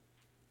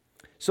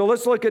 So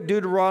let's look at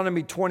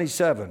Deuteronomy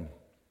 27,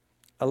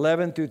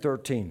 11 through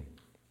 13.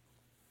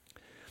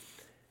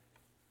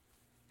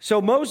 So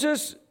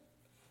Moses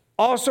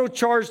also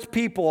charged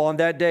people on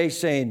that day,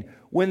 saying,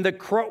 when they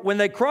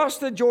cross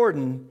the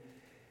Jordan,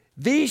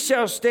 these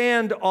shall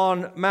stand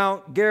on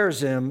Mount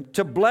Gerizim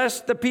to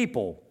bless the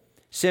people,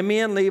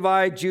 Simeon,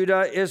 Levi,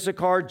 Judah,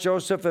 Issachar,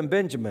 Joseph, and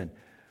Benjamin.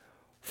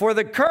 For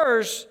the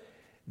curse,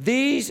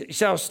 these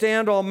shall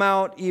stand on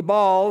Mount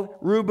Ebal,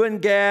 Reuben,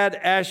 Gad,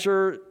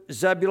 Asher,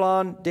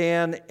 Zebulun,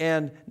 Dan,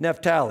 and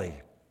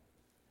Naphtali.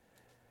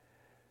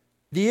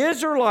 The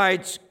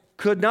Israelites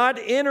could not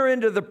enter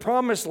into the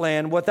promised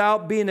land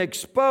without being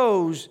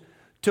exposed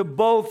to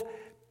both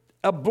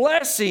a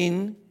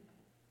blessing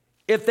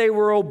if they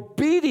were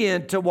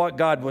obedient to what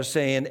God was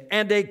saying,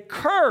 and a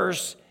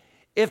curse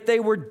if they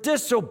were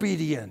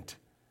disobedient.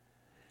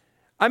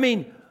 I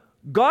mean,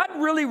 God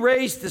really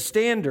raised the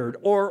standard,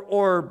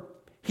 or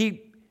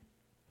he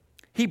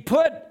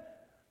put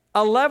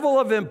a level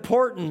of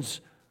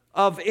importance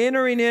of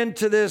entering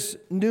into this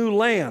new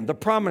land, the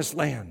promised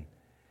land.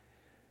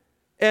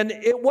 And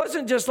it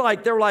wasn't just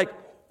like they were like,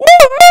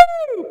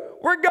 woo-hoo!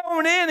 We're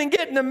going in and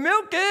getting the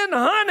milk and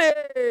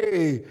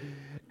honey.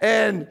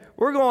 And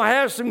we're going to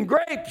have some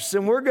grapes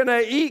and we're going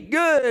to eat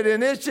good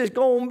and it's just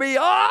going to be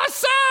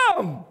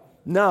awesome.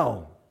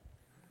 No.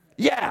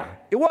 Yeah,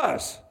 it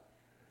was.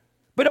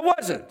 But it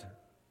wasn't.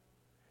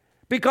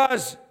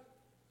 Because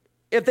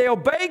if they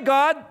obeyed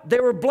God, they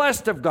were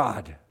blessed of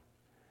God.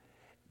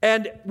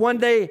 And when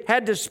they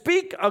had to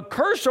speak a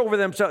curse over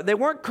themselves, they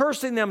weren't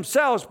cursing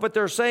themselves, but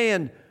they're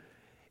saying,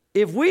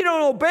 if we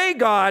don't obey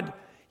God,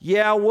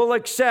 yeah, we'll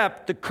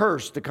accept the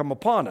curse to come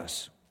upon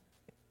us.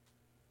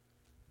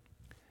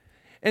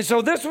 And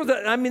so this was,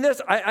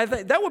 I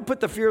think that would put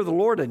the fear of the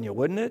Lord in you,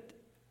 wouldn't it?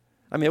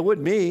 I mean, it would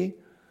me.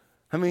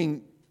 I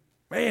mean,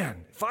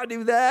 man, if I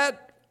do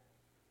that,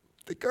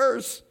 the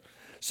curse.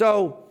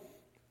 So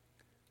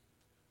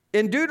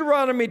in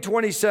Deuteronomy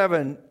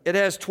 27, it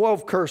has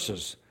 12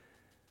 curses.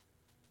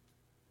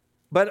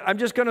 But I'm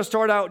just going to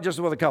start out just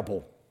with a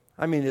couple.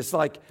 I mean, it's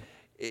like,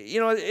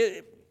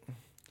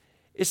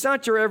 it's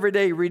not your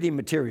everyday reading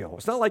material.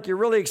 It's not like you're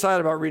really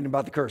excited about reading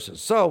about the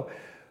curses. So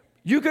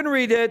you can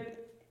read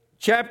it,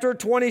 chapter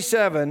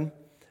 27,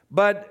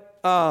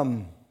 but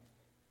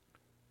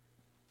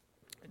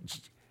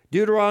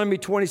Deuteronomy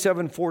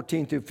 27,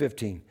 14 through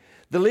 15.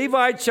 The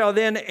Levites shall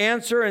then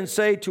answer and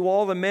say to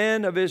all the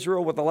men of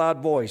Israel with a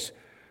loud voice,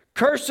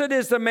 cursed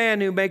is the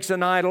man who makes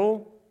an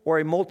idol or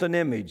a molten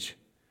image,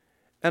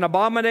 an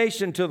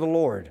abomination to the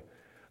Lord,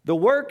 the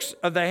works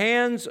of the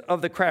hands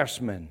of the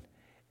craftsman,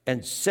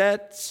 and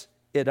sets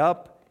it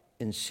up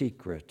in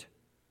secret.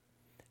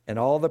 And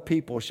all the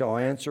people shall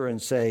answer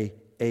and say,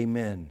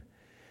 Amen.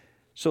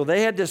 So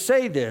they had to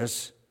say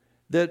this,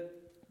 that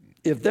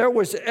if there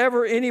was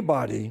ever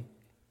anybody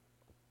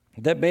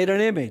that made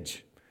an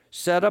image,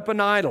 set up an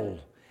idol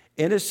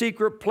in a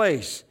secret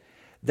place,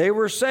 they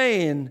were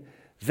saying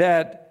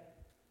that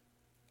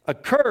a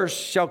curse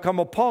shall come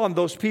upon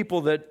those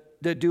people that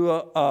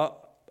do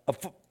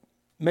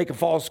make a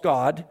false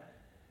god,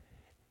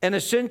 and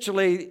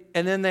essentially,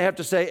 and then they have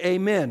to say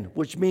amen,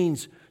 which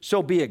means,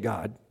 so be it,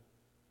 God.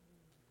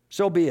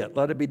 So be it.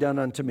 Let it be done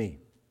unto me,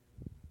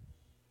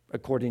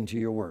 according to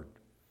your word.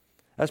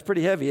 That's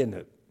pretty heavy, isn't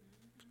it?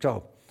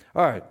 So,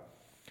 all right.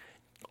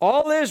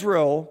 All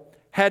Israel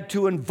had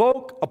to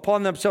invoke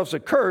upon themselves a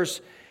curse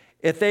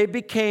if they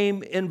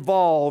became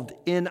involved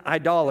in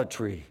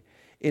idolatry,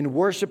 in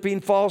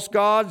worshiping false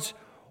gods,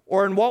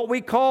 or in what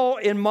we call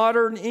in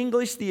modern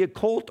English the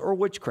occult or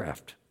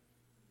witchcraft.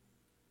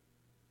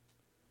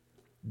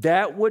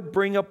 That would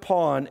bring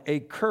upon a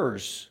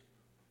curse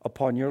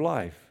upon your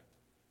life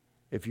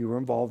if you were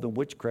involved in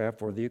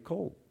witchcraft or the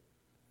occult.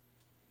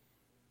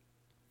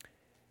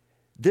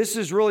 This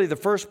is really the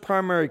first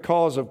primary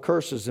cause of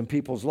curses in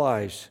people's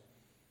lives.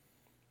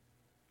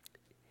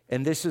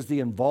 And this is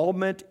the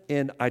involvement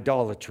in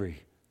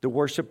idolatry, the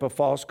worship of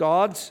false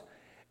gods,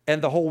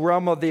 and the whole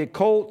realm of the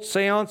occult,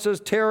 seances,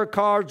 tarot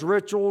cards,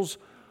 rituals,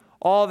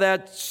 all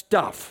that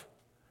stuff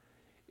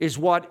is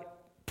what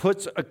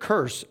puts a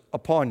curse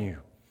upon you.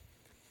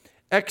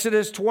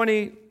 Exodus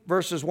 20,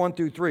 verses 1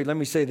 through 3. Let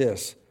me say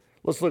this.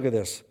 Let's look at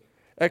this.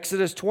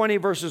 Exodus 20,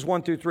 verses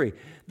 1 through 3.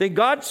 Then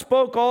God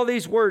spoke all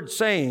these words,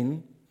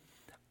 saying,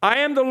 I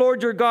am the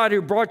Lord your God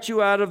who brought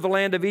you out of the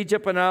land of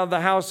Egypt and out of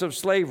the house of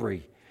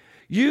slavery.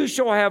 You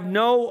shall have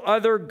no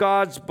other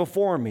gods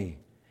before me.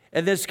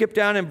 And then skip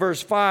down in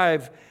verse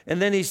 5.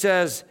 And then he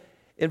says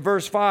in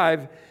verse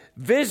 5,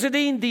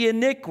 visiting the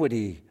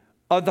iniquity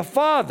of the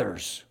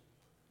fathers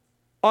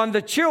on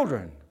the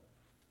children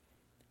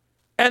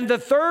and the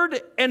third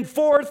and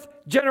fourth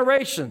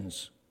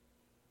generations.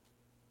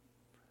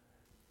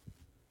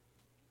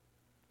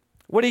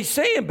 What he's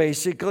saying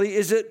basically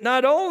is that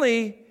not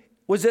only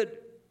was it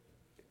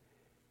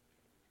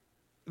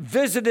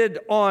visited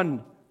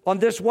on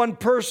this one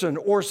person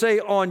or say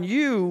on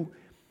you,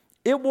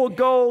 it will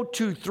go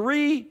to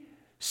 3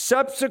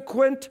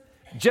 subsequent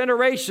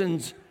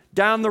generations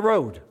down the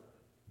road.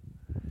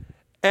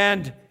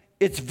 And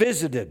it's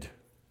visited.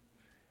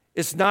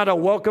 It's not a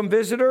welcome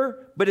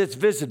visitor, but it's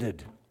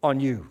visited on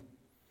you.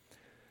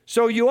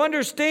 So you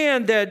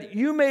understand that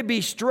you may be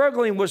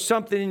struggling with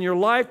something in your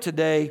life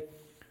today,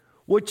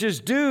 which is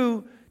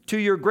due to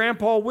your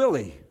Grandpa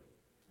Willie.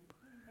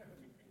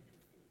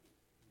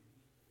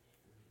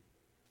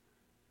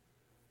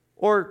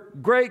 Or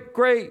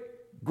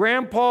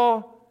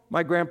great-great-grandpa,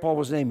 my grandpa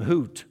was named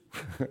Hoot.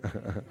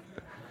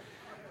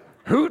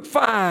 Hoot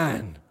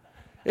Fine.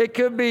 It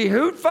could be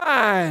Hoot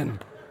Fine.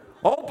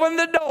 Open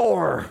the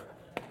door.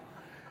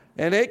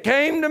 And it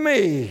came to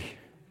me.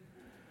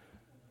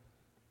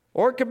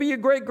 Or it could be your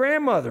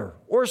great-grandmother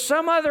or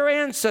some other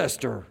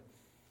ancestor.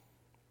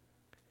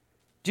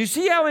 Do you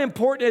see how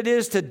important it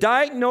is to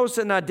diagnose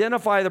and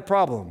identify the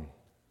problem?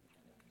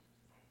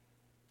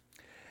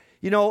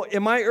 You know,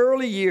 in my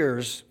early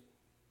years,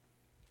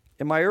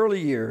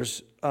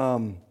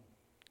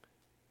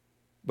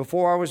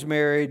 before I was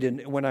married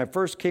and when I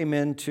first came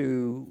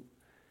into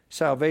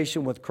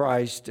salvation with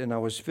Christ, and I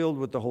was filled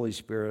with the Holy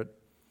Spirit,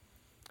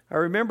 I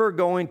remember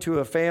going to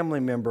a family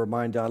member of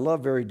mine that I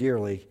love very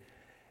dearly,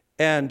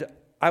 and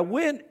I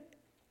went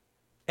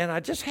and I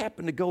just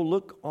happened to go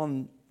look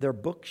on their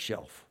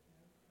bookshelf.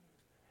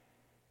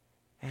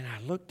 And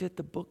I looked at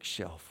the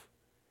bookshelf,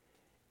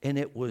 and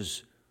it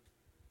was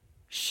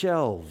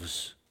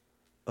shelves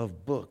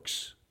of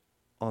books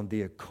on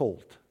the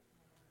occult.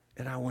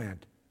 And I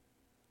went,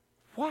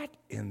 what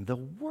in the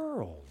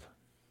world?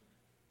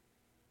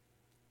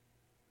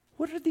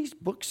 What are these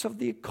books of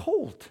the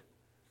occult?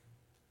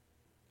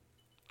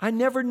 I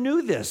never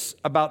knew this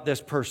about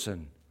this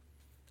person.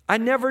 I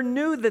never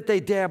knew that they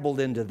dabbled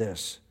into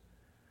this.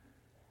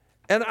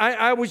 And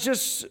I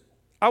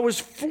was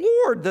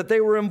floored that they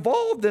were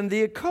involved in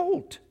the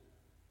occult.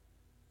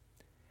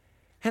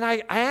 And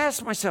I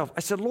asked myself,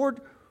 I said,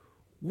 Lord,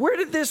 where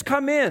did this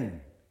come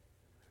in?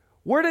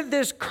 Where did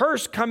this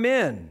curse come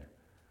in?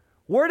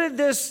 Where did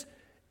this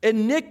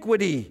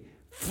iniquity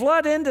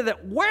flood into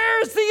that?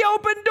 Where's the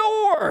open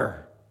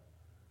door?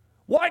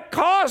 What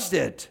caused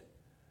it?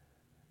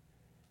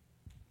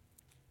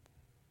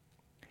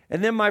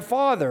 And then my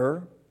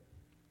father,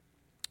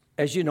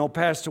 as you know,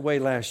 passed away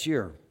last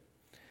year.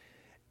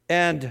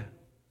 And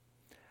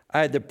I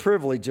had the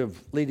privilege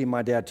of leading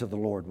my dad to the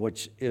Lord,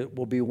 which it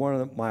will be one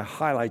of my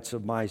highlights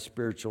of my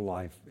spiritual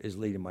life, is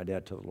leading my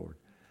dad to the Lord.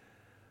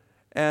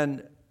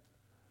 And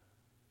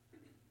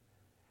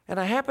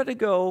I happened to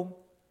go,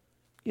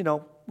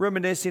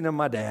 reminiscing of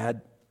my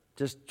dad,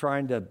 just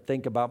trying to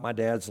think about my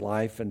dad's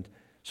life. And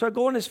so I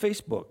go on his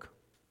Facebook.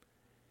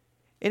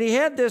 And he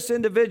had this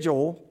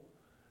individual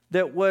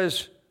that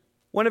was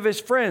one of his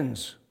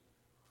friends.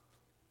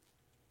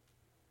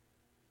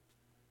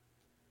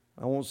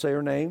 I won't say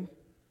her name,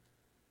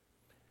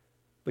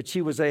 but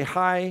she was a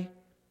high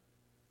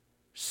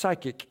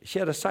psychic. She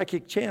had a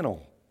psychic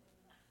channel.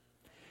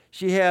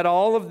 She had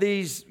all of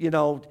these,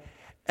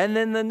 and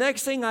then the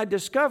next thing I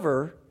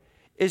discover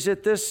is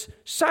that this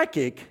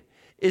psychic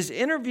is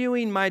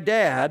interviewing my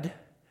dad,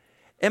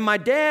 and my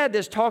dad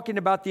is talking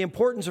about the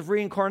importance of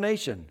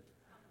reincarnation.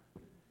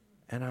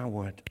 And I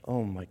went,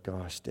 oh my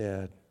gosh,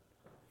 Dad,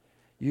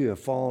 you have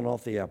fallen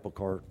off the apple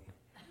cart.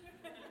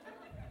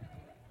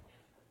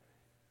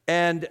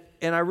 And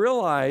I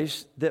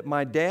realized that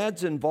my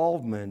dad's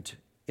involvement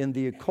in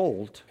the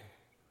occult,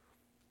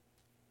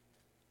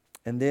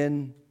 and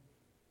then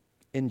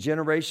in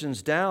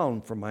generations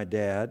down from my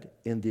dad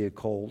in the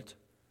occult,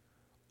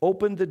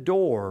 opened the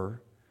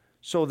door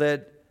so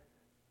that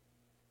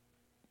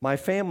my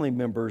family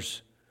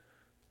members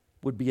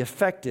would be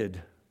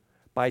affected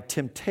by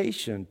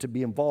temptation to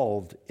be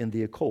involved in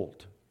the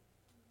occult.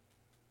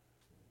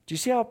 Do you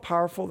see how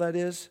powerful that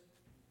is?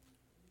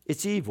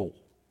 It's evil.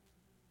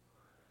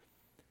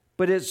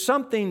 But it's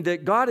something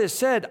that God has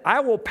said, I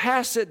will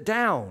pass it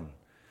down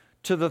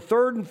to the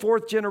third and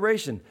fourth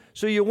generation.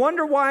 So you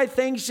wonder why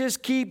things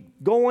just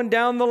keep going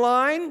down the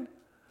line?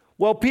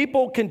 Well,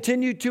 people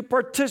continue to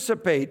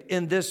participate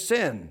in this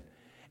sin,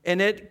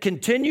 and it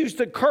continues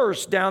to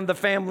curse down the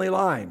family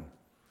line.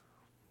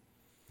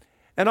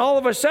 And all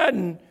of a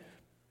sudden,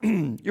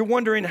 you're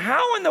wondering,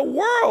 how in the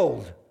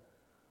world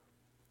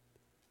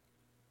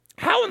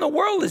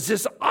is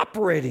this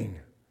operating?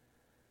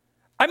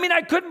 I mean,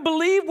 I couldn't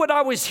believe what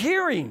I was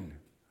hearing.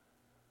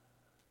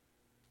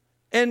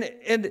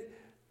 And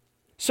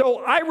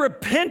so I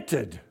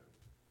repented.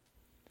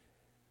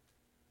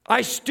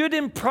 I stood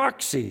in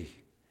proxy,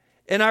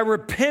 and I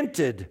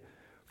repented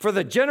for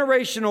the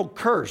generational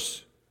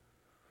curse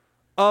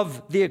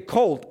of the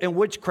occult and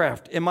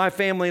witchcraft in my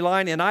family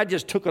line, and I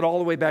just took it all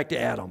the way back to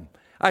Adam.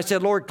 I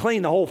said, Lord,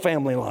 clean the whole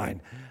family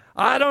line.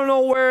 I don't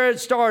know where it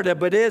started,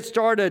 but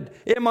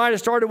it might have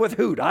started with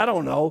Hoot. I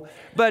don't know.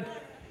 But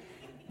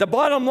the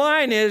bottom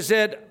line is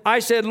that I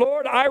said,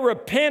 Lord, I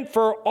repent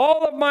for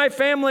all of my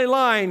family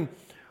line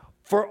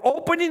for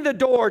opening the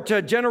door to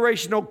a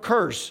generational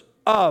curse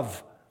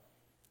of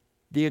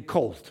the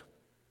occult.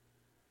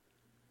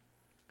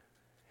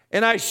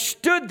 And I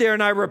stood there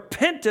and I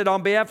repented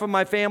on behalf of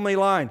my family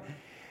line.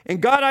 And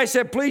God, I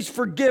said, please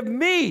forgive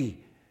me.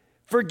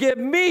 Forgive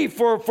me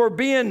for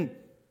being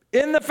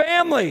in the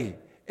family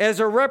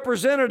as a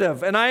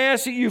representative. And I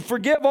ask that you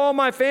forgive all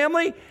my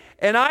family.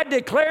 And I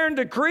declare and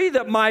decree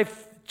that my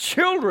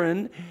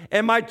children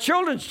and my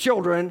children's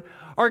children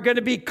are going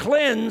to be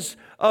cleansed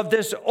of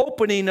this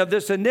opening, of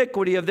this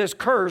iniquity, of this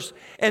curse.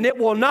 And it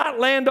will not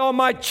land on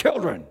my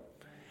children.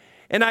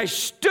 And I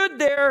stood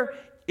there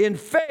in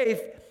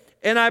faith,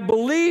 and I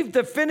believed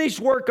the finished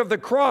work of the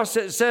cross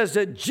that says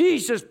that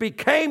Jesus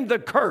became the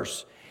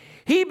curse.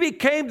 He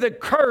became the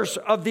curse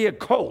of the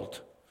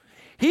occult.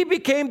 He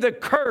became the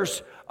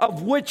curse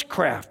of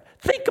witchcraft.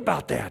 Think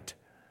about that.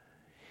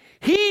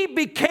 He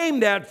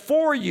became that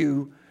for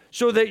you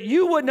so that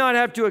you would not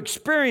have to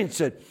experience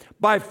it.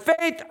 By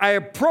faith, I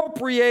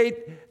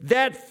appropriate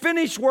that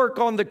finished work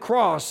on the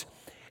cross,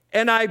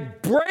 and I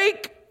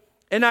break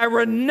and I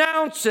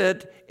renounce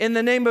it in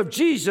the name of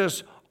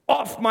Jesus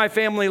off my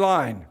family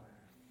line.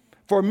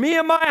 For me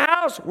and my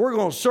house, we're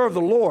going to serve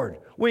the Lord.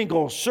 We ain't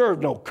going to serve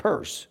no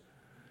curse.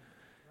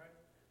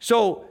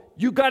 So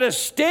you got to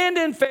stand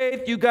in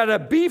faith, you got to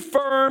be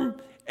firm,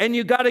 and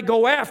you got to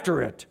go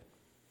after it.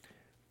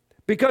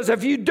 Because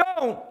if you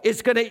don't,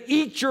 it's going to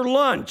eat your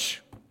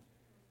lunch.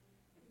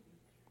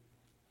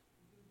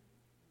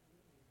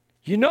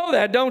 You know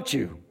that, don't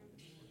you?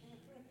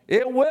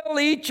 It will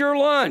eat your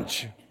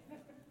lunch.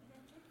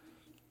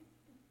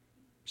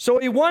 So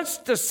he wants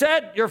to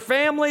set your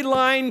family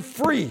line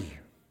free.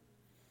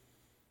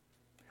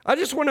 I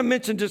just want to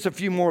mention just a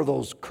few more of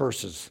those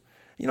curses.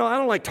 I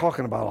don't like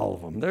talking about all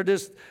of them.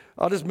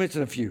 I'll just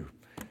mention a few.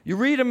 You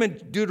read them in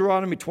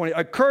Deuteronomy 20.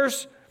 A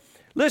curse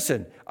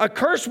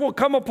will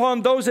come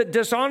upon those that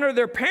dishonor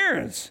their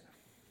parents.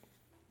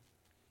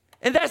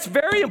 And that's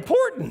very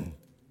important.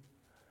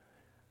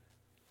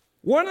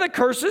 One of the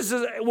curses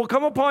will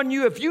come upon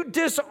you if you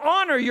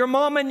dishonor your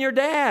mom and your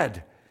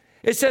dad.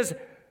 It says,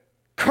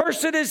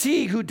 cursed is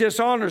he who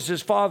dishonors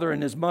his father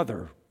and his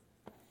mother.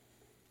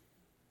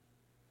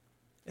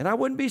 And I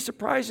wouldn't be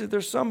surprised if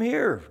there's some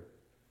here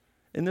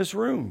in this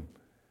room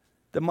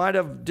that might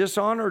have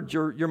dishonored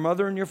your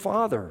mother and your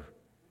father.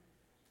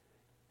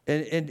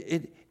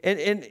 And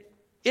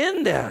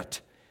in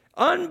that,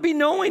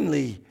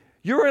 unbeknowingly,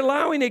 you're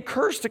allowing a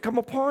curse to come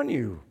upon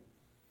you.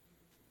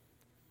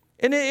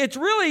 And it's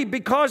really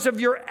because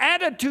of your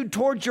attitude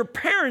towards your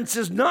parents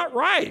is not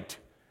right.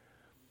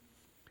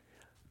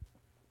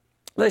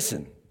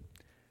 Listen,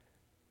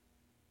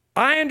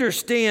 I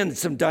understand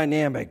some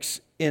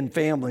dynamics in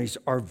families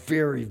are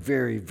very,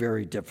 very,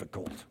 very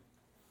difficult.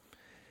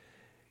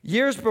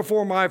 Years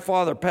before my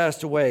father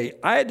passed away,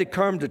 I had to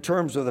come to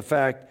terms with the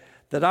fact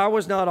that I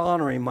was not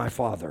honoring my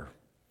father.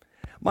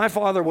 My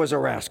father was a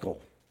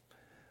rascal,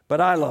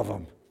 but I love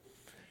him.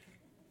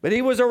 But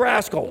he was a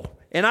rascal.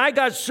 And I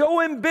got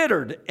so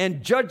embittered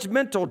and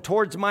judgmental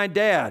towards my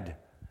dad.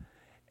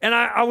 And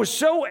I was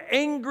so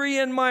angry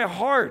in my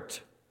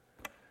heart.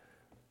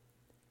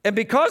 And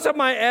because of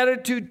my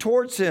attitude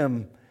towards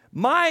him,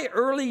 my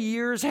early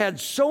years had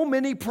so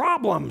many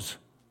problems.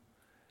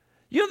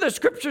 The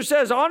scripture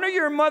says, honor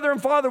your mother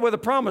and father with a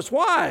promise.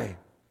 Why?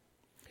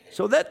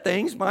 So that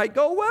things might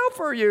go well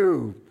for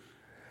you.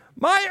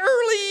 My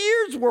early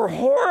years were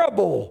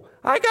horrible.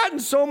 I got in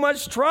so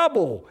much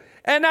trouble.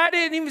 And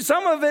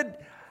some of it,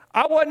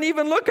 I wasn't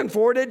even looking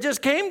for it. It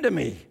just came to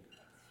me.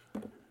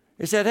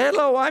 It said,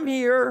 hello, I'm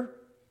here,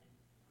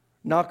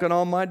 knocking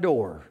on my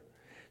door.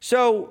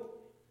 So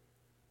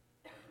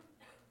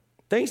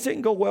things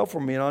didn't go well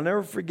for me, and I'll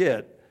never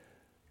forget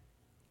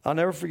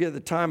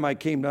the time I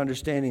came to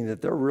understanding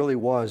that there really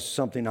was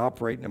something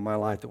operating in my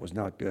life that was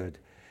not good.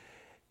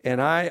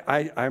 And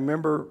I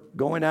remember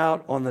going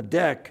out on the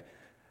deck.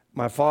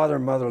 My father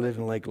and mother lived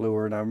in Lake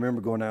Lure, and I remember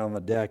going out on the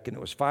deck, and it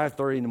was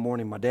 5:30 in the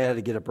morning. My dad had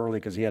to get up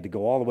early because he had to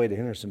go all the way to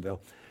Hendersonville.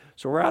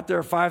 So we're out there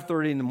at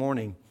 5:30 in the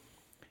morning,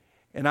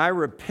 and I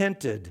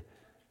repented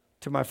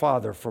to my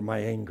father for my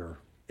anger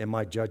and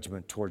my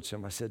judgment towards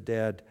him. I said,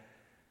 Dad,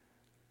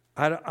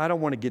 I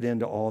don't want to get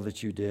into all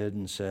that you did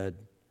and said.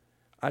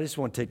 I just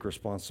want to take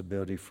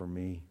responsibility for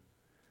me.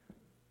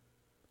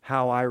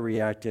 How I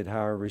reacted,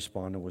 how I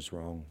responded was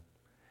wrong,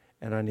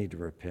 and I need to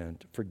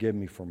repent. Forgive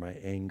me for my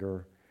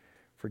anger.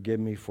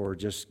 Forgive me for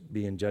just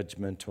being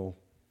judgmental.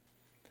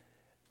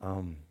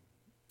 And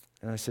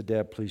I said,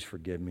 Dad, please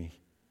forgive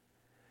me.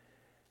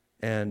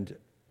 And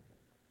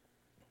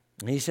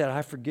he said,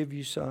 I forgive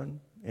you, son.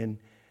 And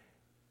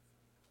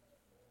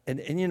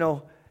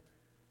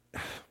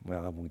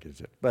well, I won't get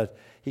into it, but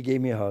he gave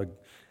me a hug.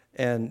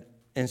 And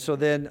so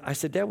then I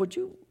said, Dad, would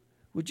you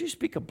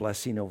speak a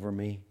blessing over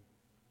me?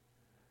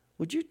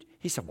 Would you?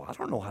 He said, well, I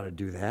don't know how to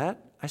do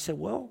that. I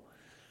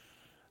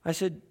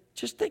said,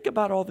 just think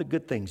about all the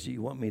good things that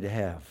you want me to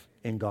have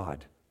in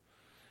God.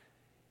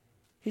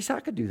 He said,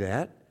 I could do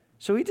that.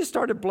 So he just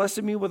started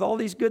blessing me with all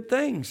these good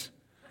things.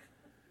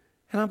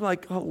 And I'm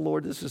like, oh,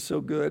 Lord, this is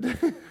so good.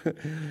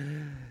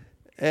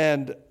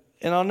 and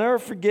I'll never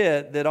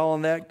forget that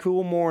on that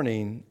cool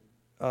morning,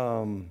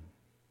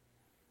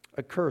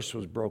 a curse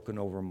was broken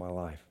over my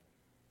life.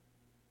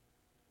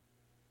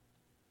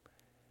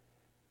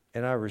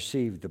 And I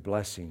received the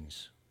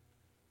blessings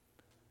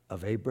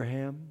of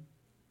Abraham,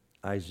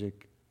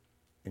 Isaac,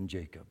 and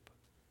Jacob.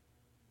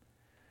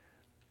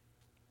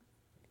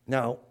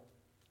 Now,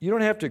 you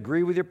don't have to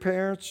agree with your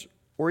parents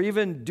or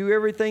even do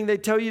everything they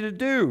tell you to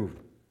do,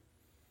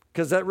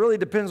 because that really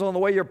depends on the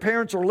way your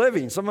parents are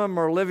living. Some of them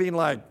are living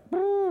like,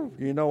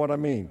 you know what I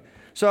mean.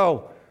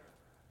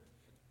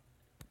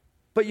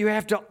 But you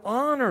have to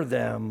honor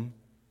them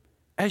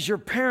as your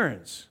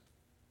parents.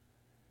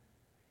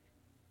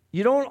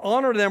 You don't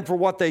honor them for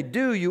what they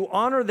do. You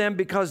honor them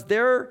because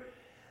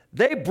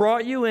they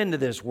brought you into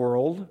this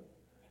world,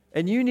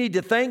 and you need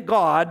to thank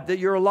God that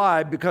you're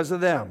alive because of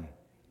them.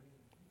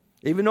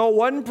 Even though it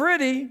wasn't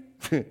pretty,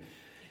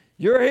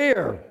 you're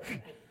here.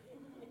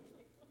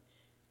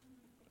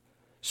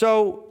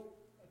 So,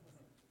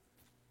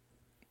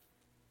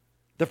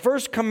 the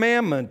first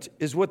commandment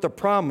is with the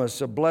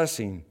promise of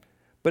blessing.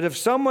 But if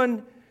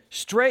someone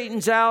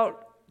straightens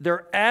out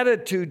their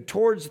attitude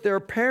towards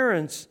their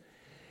parents,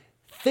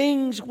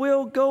 things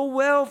will go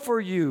well for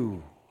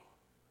you.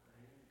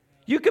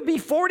 You could be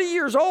 40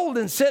 years old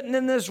and sitting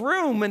in this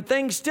room and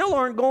things still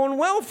aren't going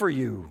well for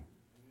you.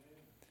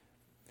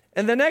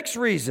 And the next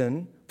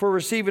reason for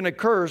receiving a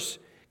curse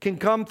can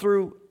come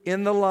through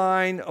in the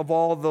line of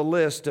all the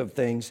list of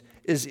things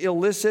is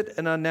illicit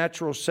and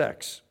unnatural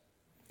sex.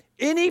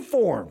 Any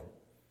form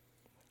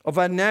of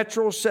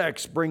unnatural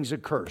sex brings a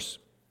curse.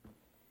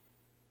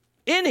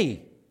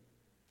 Any.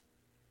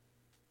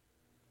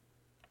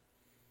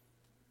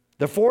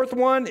 The fourth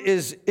one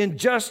is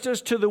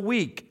injustice to the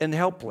weak and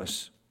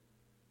helpless.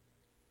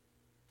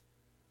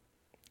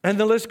 And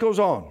the list goes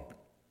on.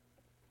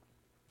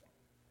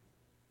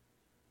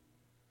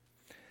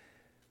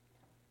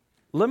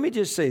 Let me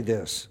just say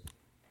this,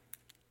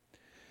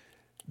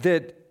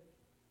 that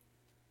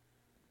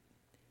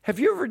have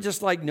you ever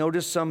just like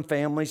noticed some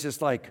families,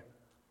 it's like,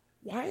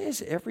 why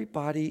is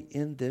everybody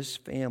in this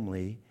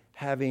family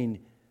having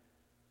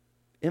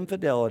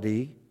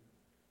infidelity,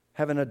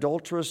 having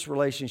adulterous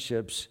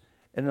relationships,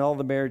 and all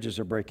the marriages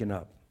are breaking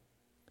up?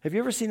 Have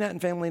you ever seen that in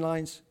family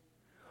lines?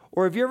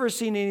 Or have you ever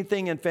seen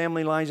anything in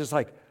family lines that's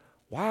like,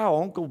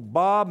 wow, Uncle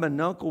Bob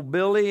and Uncle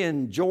Billy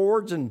and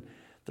George, and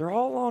they're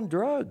all on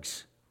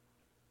drugs.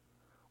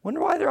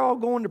 Wonder why they're all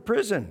going to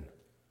prison.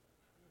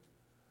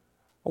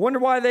 I wonder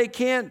why they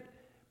can't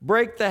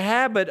break the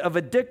habit of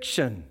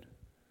addiction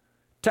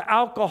to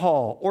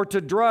alcohol or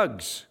to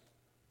drugs.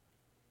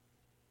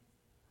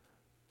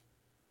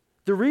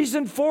 The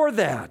reason for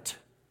that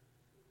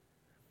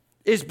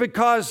is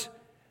because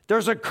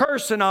there's a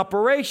curse in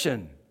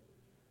operation.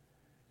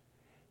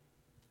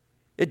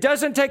 It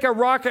doesn't take a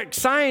rocket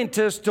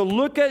scientist to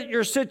look at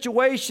your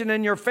situation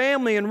and your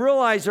family and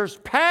realize there's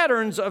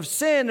patterns of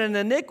sin and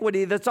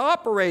iniquity that's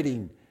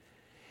operating.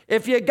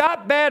 If you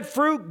got bad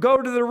fruit, go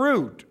to the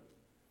root.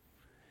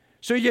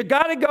 So you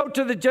got to go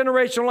to the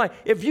generational line.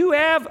 If you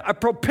have a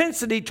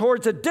propensity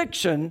towards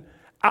addiction,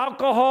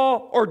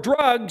 alcohol, or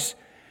drugs,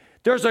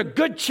 there's a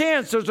good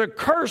chance there's a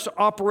curse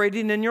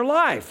operating in your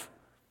life.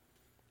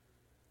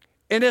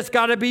 And it's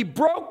got to be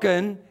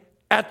broken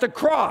at the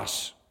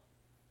cross.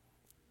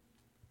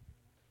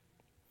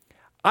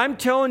 I'm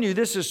telling you,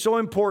 this is so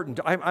important.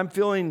 I'm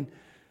feeling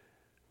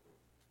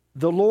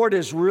the Lord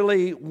is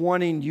really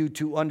wanting you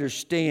to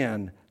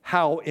understand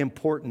how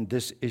important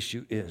this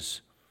issue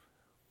is.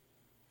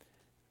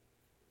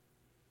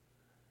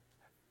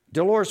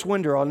 Dolores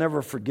Winder, I'll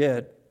never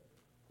forget,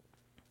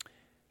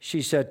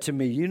 she said to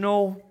me, you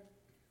know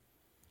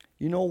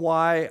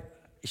why?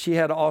 She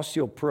had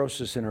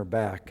osteoporosis in her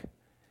back,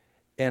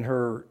 and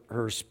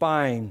her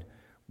spine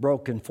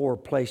broke in 4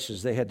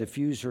 places. They had to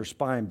fuse her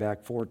spine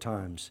back 4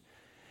 times.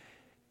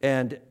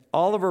 And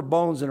all of her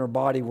bones in her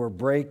body were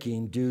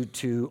breaking due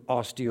to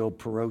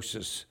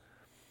osteoporosis.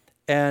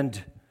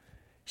 And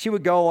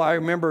I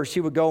remember she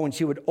would go and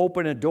she would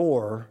open a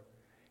door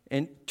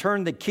and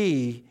turn the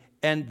key,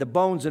 and the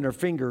bones in her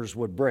fingers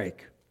would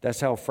break.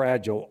 That's how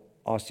fragile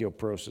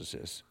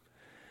osteoporosis is.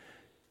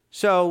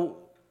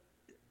 So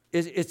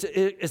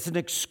it's an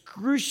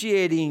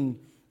excruciating,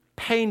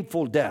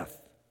 painful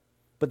death.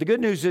 But the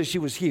good news is she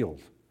was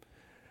healed.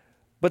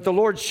 But the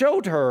Lord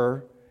showed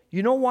her,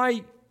 you know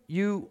why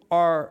you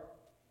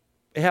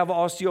have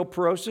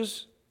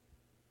osteoporosis?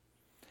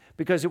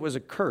 Because it was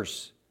a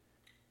curse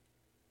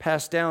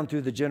passed down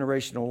through the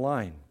generational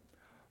line.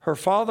 Her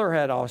father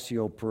had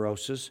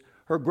osteoporosis.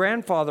 Her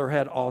grandfather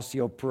had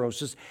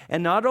osteoporosis.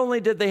 And not only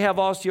did they have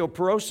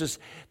osteoporosis,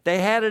 they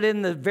had it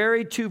in the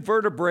very 2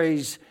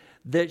 vertebrae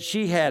that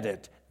she had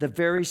it, the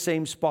very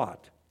same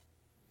spot.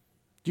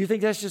 Do you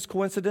think that's just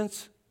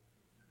coincidence?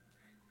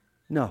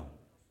 No.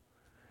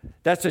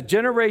 That's a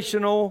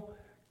generational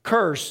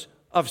curse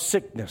of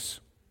sickness.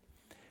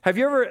 Have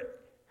you ever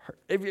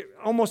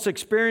almost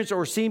experienced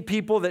or seen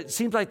people that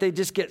seems like they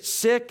just get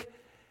sick?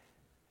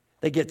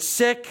 They get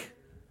sick.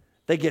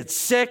 They get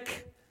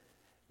sick.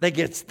 They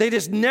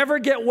just never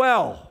get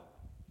well.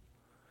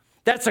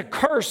 That's a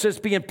curse that's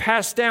being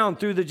passed down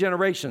through the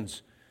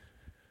generations.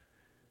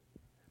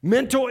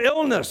 Mental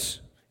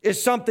illness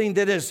is something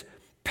that is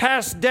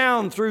passed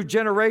down through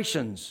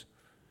generations.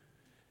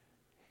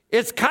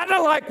 It's kind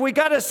of like we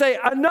got to say,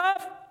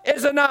 enough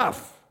is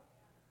enough.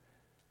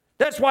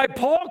 That's why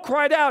Paul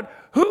cried out,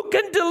 who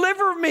can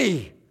deliver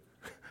me?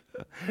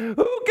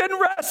 Who can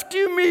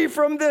rescue me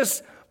from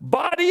this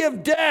body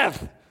of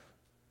death?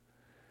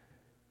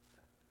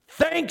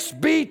 Thanks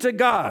be to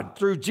God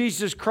through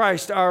Jesus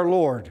Christ our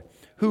Lord,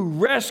 who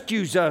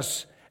rescues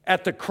us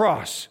at the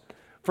cross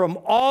from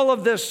all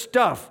of this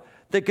stuff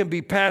that can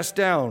be passed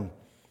down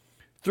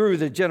through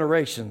the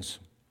generations.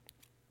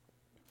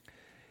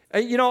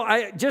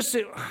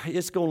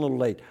 It's going a little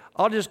late.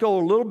 I'll just go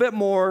a little bit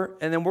more,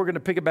 and then we're going to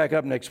pick it back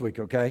up next week,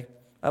 okay?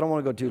 I don't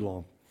want to go too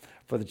long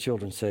for the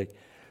children's sake.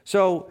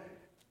 So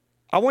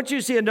I want you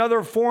to see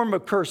another form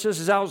of curse. This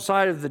is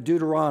outside of the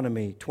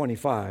Deuteronomy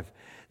 25.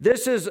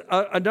 This is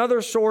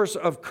another source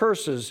of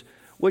curses,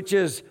 which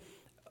is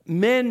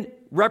men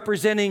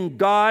representing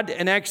God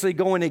and actually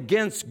going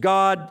against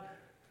God,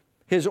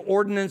 His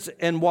ordinance,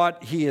 and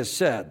what He has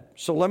said.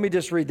 So let me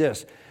just read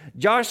this.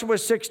 Joshua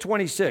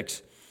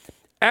 6:26.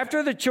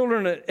 After the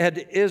children of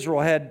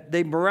Israel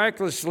they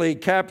miraculously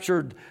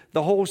captured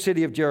the whole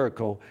city of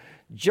Jericho,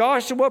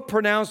 Joshua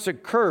pronounced a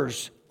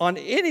curse on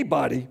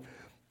anybody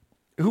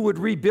who would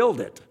rebuild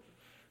it.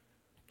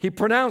 He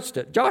pronounced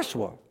it.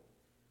 Joshua,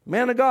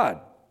 man of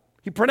God,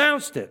 he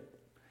pronounced it.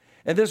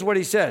 And this is what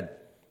he said.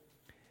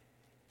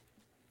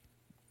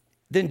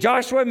 Then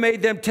Joshua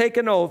made them take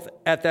an oath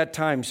at that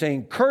time,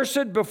 saying,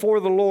 "Cursed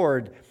before the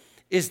Lord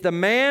is the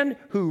man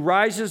who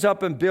rises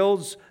up and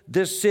builds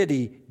this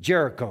city,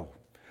 Jericho.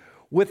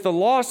 With the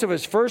loss of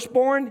his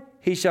firstborn,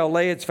 he shall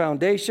lay its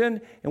foundation,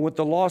 and with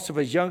the loss of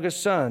his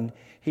youngest son,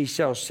 he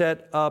shall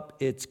set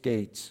up its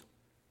gates."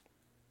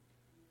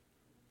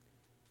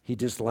 He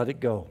just let it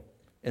go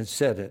and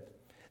said it.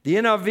 The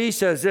NIV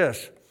says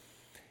this: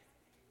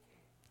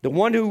 the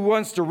one who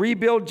wants to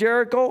rebuild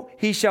Jericho,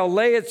 he shall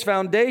lay its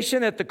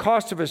foundation at the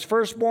cost of his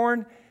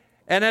firstborn,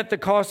 and at the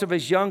cost of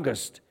his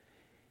youngest,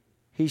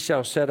 he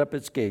shall set up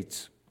its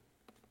gates.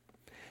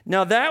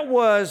 Now that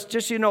was,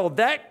 just so you know,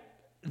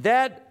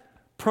 that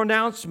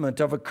pronouncement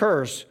of a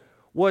curse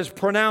was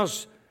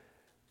pronounced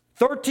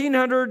the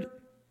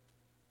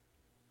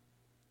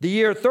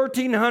year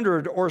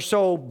 1300 or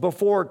so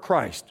before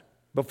Christ,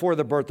 before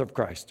the birth of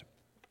Christ.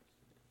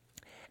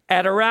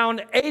 At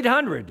around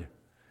 800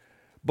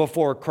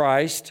 before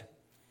Christ,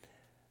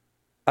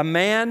 a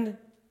man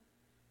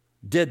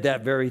did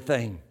that very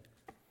thing.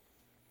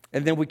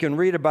 And then we can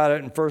read about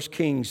it in 1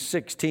 Kings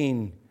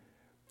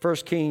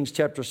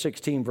chapter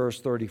 16,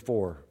 verse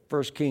 34.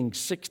 1 Kings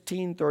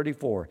 16,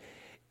 34.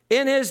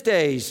 In his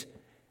days,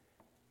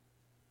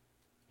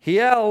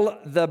 Hiel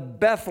the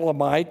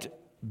Bethlehemite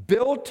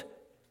built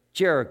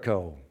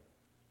Jericho.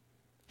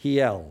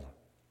 Hiel.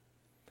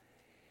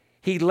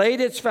 He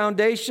laid its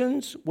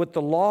foundations with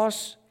the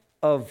loss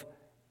of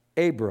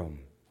Abram,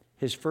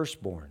 his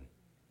firstborn,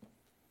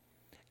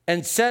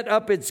 and set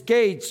up its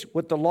gates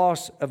with the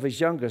loss of his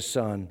youngest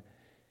son,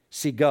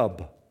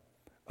 Segub,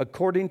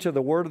 according to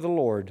the word of the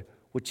Lord,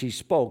 which he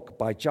spoke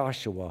by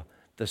Joshua,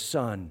 the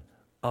son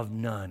of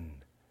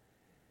Nun.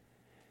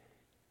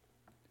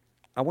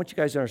 I want you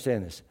guys to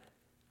understand this.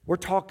 We're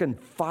talking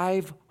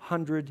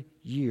 500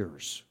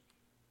 years.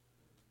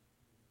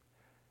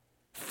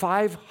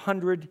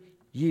 500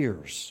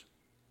 years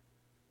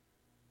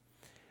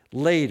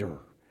later,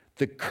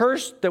 the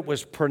curse that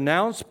was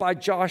pronounced by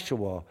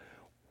Joshua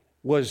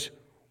was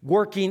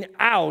working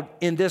out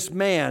in this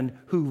man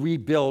who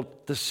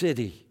rebuilt the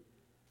city.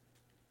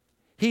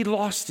 He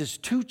lost his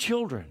 2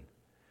 children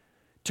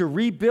to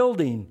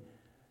rebuilding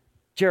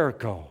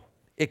Jericho.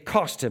 It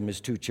cost him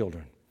his 2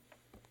 children.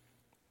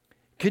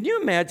 Can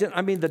you imagine?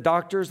 I mean, the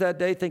doctors that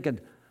day thinking,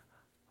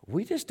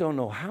 we just don't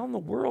know how in the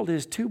world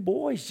his 2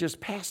 boys just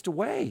passed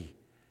away.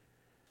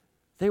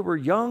 They were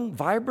young,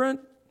 vibrant,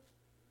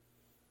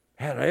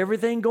 had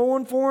everything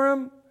going for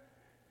them.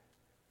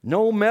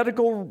 No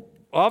medical,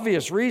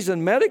 obvious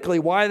reason medically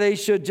why they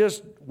should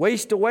just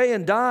waste away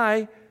and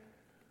die.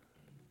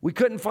 We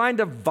couldn't find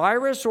a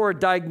virus or a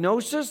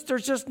diagnosis.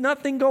 There's just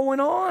nothing going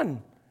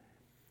on.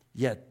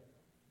 Yet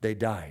they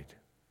died.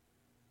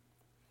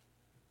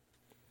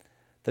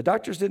 The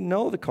doctors didn't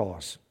know the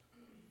cause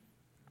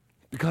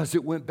because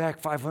it went back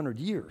 500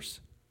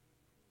 years.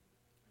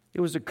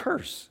 It was a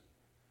curse.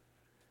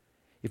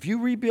 If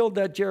you rebuild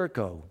that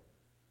Jericho,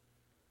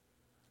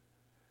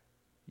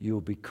 you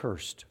will be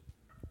cursed.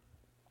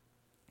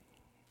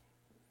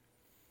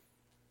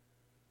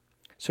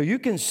 So you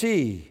can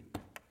see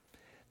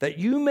that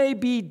you may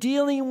be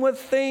dealing with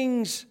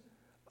things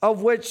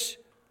of which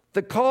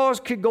the cause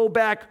could go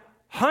back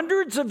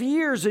hundreds of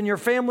years in your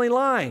family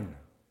line.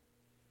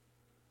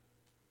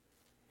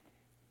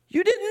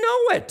 You didn't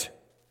know it.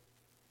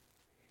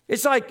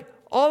 It's like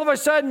all of a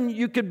sudden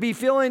you could be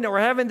feeling or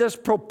having this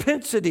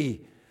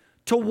propensity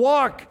to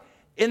walk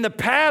in the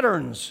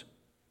patterns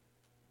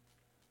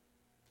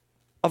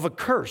of a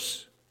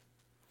curse.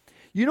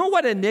 You know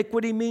what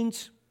iniquity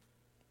means?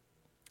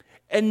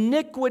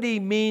 Iniquity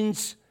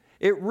means,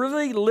 it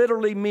really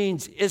literally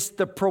means it's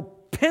the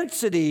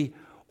propensity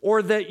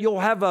or that you'll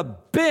have a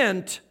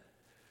bent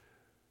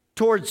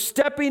towards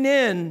stepping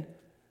in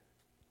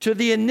to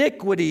the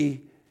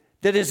iniquity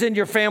that is in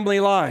your family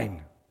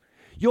line.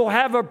 You'll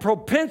have a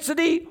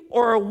propensity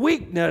or a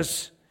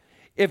weakness.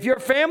 If your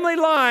family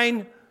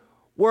line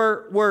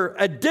were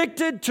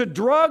addicted to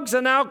drugs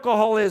and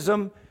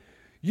alcoholism,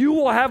 you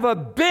will have a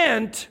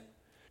bent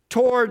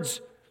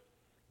towards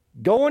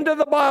going to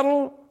the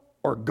bottle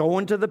or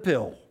going to the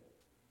pill.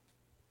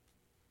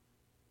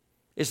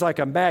 It's like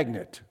a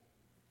magnet,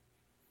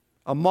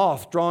 a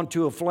moth drawn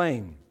to a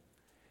flame.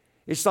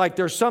 It's like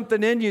there's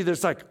something in you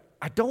that's like,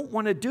 I don't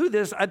want to do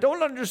this. I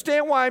don't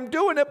understand why I'm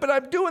doing it, but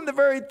I'm doing the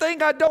very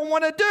thing I don't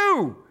want to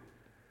do.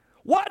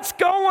 What's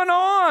going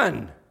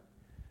on?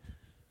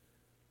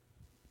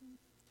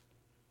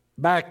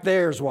 Back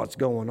there's what's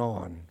going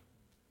on.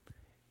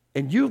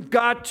 And you've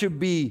got to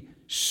be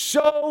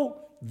so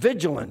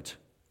vigilant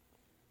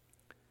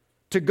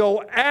to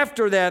go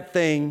after that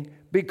thing,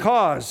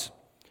 because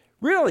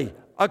really,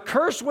 a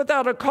curse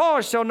without a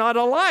cause shall not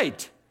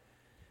alight.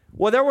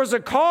 Well, there was a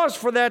cause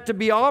for that to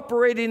be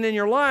operating in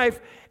your life,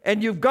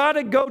 and you've got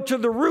to go to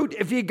the root.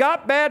 If you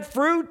got bad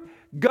fruit,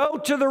 go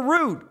to the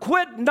root.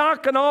 Quit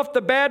knocking off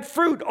the bad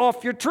fruit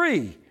off your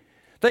tree.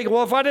 Thinking,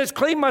 well, if I just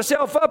clean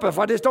myself up, if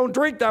I just don't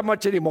drink that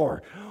much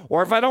anymore,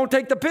 or if I don't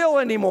take the pill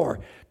anymore,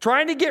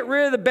 trying to get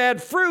rid of the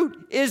bad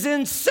fruit is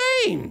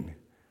insane.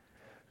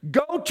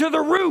 Go to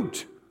the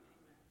root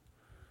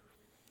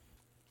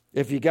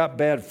if you got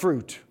bad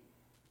fruit.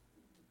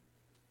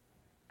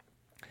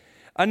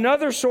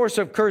 Another source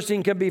of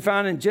cursing can be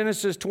found in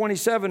Genesis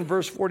 27,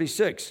 verse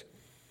 46.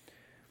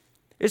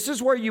 This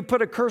is where you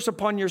put a curse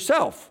upon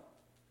yourself.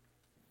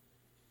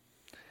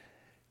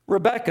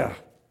 Rebekah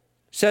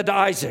said to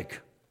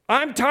Isaac,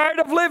 I'm tired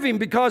of living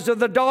because of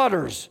the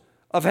daughters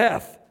of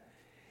Heth.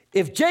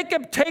 If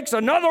Jacob takes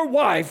another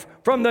wife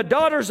from the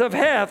daughters of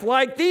Heth,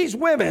 like these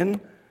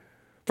women,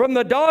 from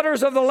the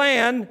daughters of the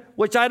land,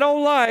 which I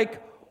don't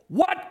like,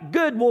 what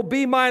good will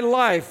be my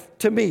life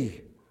to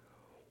me?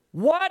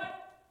 What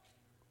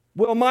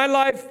will my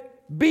life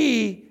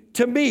be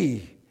to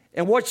me?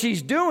 And what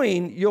she's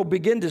doing, you'll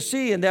begin to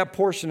see in that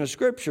portion of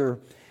Scripture,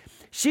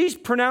 she's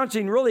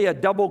pronouncing really a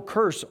double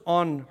curse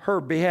on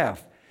her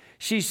behalf.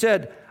 She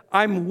said,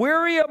 I'm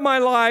weary of my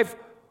life.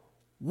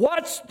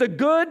 What's the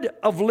good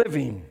of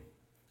living?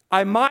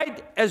 I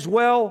might as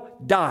well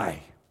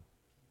die.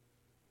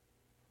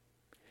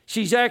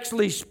 She's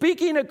actually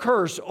speaking a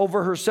curse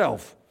over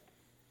herself.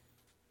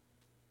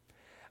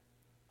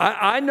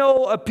 I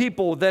know of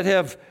people that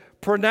have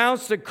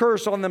pronounced a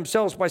curse on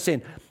themselves by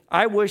saying,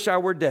 I wish I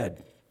were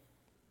dead.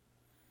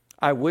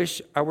 I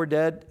wish I were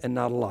dead and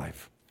not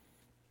alive.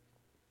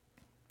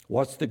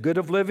 What's the good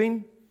of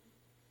living?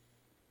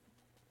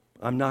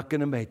 I'm not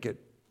going to make it.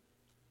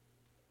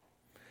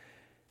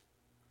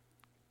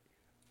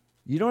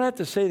 You don't have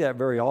to say that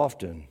very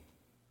often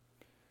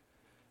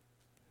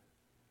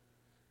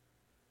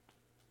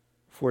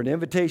for an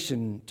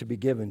invitation to be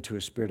given to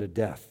a spirit of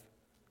death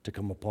to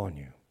come upon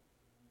you.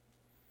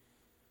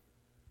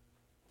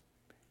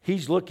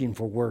 He's looking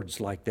for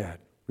words like that.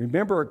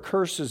 Remember, a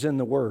curse is in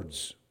the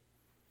words.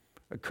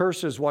 A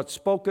curse is what's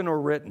spoken or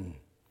written.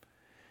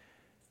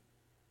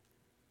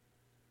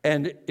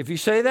 And if you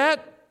say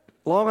that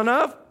long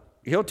enough,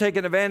 he'll take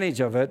advantage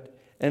of it,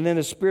 and then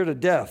a spirit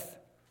of death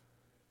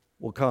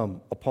will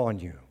come upon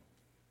you.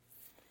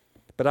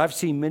 But I've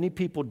seen many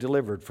people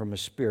delivered from a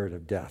spirit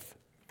of death.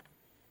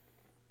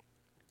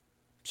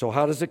 So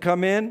how does it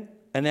come in?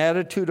 An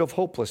attitude of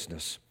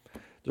hopelessness.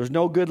 There's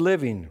no good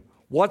living.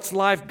 What's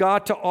life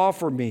got to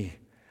offer me?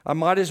 I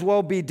might as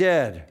well be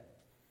dead.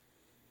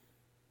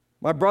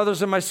 My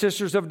brothers and my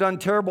sisters have done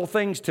terrible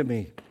things to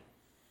me.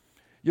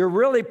 You're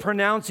really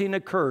pronouncing a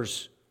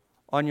curse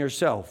on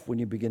yourself when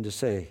you begin to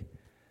say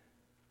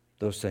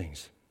those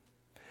things.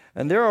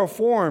 And there are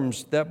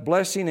forms that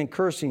blessing and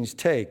cursings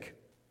take.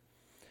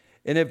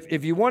 And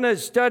if you want to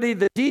study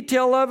the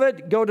detail of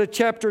it, go to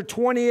chapter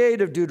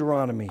 28 of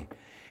Deuteronomy.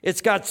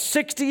 It's got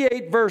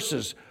 68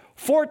 verses,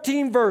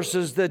 14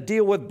 verses that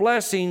deal with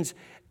blessings,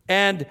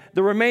 and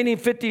the remaining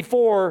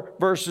 54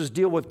 verses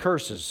deal with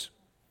curses.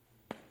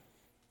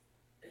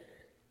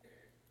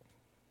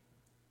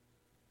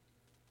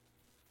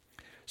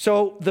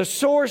 So the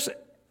source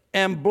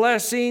of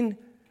blessing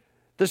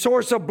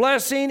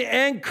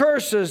and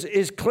curses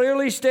is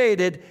clearly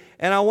stated,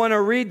 and I want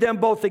to read them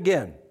both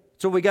again.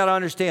 So we got to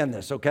understand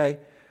this, okay? And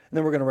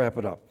then we're going to wrap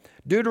it up.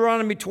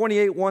 Deuteronomy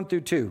 28, 1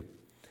 through 2.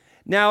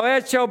 Now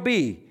it shall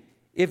be,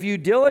 if you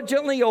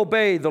diligently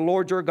obey the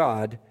Lord your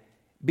God,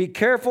 be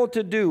careful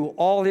to do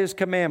all his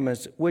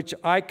commandments, which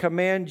I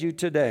command you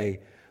today,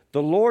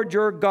 the Lord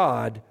your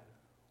God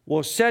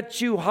will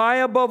set you high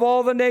above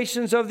all the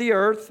nations of the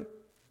earth.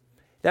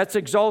 That's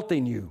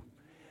exalting you.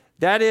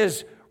 That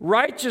is,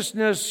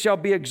 righteousness shall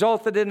be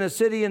exalted in the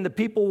city, and the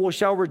people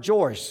shall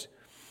rejoice.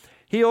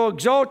 He will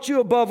exalt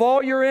you above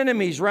all your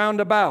enemies round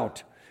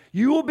about.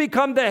 You will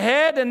become the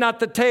head and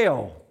not the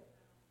tail.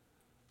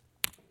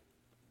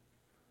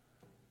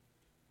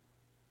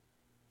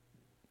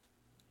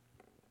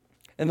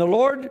 And the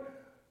Lord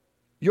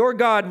your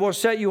God will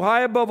set you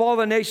high above all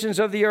the nations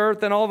of the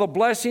earth, and all the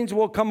blessings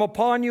will come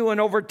upon you and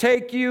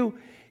overtake you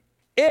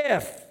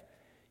if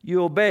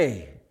you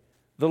obey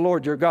the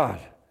Lord your God.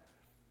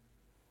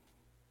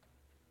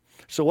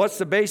 So what's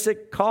the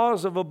basic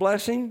cause of a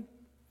blessing?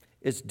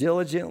 It's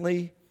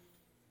diligently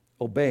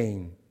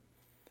obeying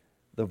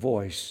the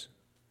voice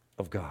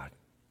of God.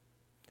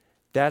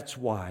 That's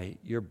why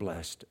you're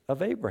blessed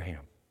of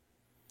Abraham.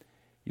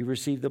 You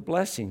receive the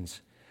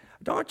blessings.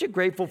 Aren't you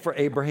grateful for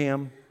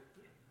Abraham?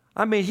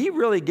 I mean, he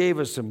really gave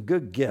us some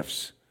good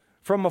gifts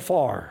from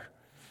afar.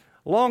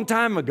 A long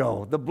time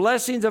ago, the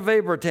blessings of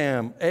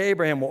Abraham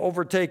will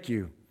overtake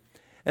you.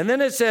 And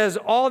then it says,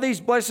 all these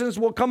blessings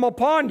will come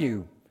upon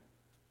you.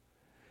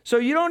 So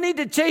you don't need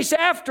to chase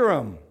after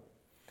them.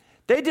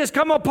 They just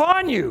come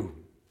upon you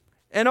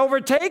and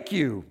overtake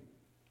you.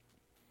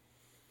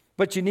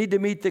 But you need to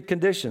meet the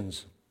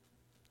conditions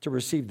to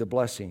receive the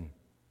blessing.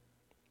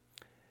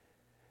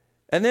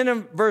 And then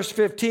in verse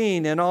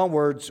 15 and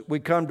onwards, we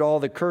come to all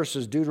the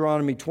curses,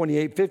 Deuteronomy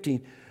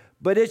 28:15.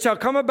 But it shall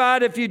come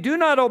about, if you do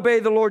not obey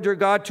the Lord your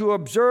God, to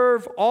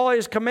observe all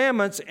his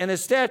commandments and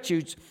his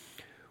statutes,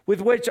 with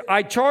which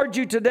I charge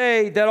you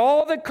today, that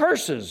all the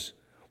curses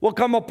will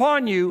come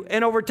upon you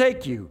and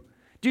overtake you.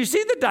 Do you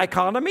see the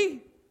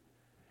dichotomy?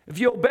 If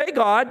you obey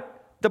God,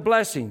 the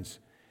blessings.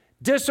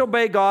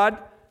 Disobey God,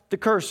 the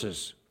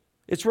curses.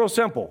 It's real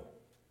simple.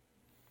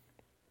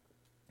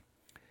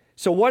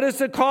 So what is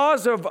the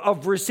cause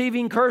of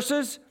receiving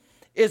curses?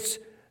 It's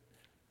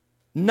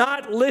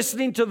not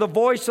listening to the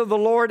voice of the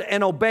Lord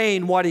and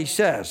obeying what he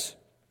says.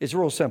 It's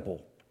real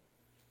simple.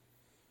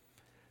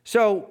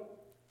 So,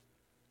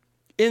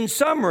 in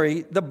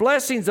summary, the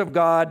blessings of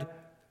God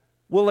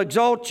will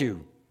exalt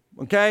you,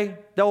 okay?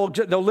 They'll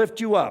lift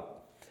you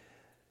up.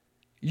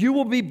 You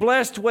will be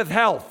blessed with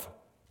health.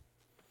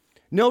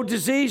 No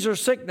disease or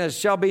sickness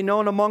shall be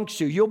known amongst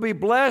you. You'll be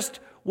blessed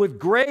with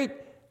great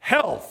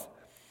health.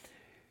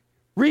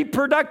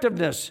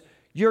 Reproductiveness.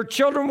 Your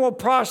children will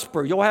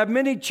prosper. You'll have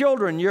many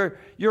children. Your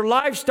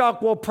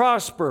livestock will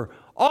prosper.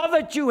 All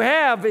that you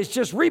have is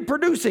just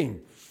reproducing.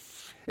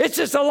 It's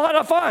just a lot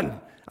of fun.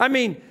 I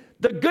mean,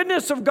 the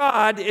goodness of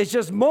God is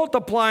just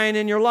multiplying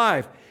in your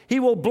life.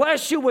 He will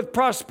bless you with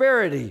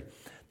prosperity.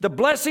 The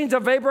blessings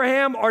of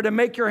Abraham are to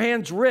make your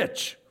hands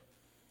rich.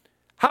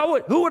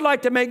 Who would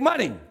like to make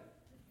money?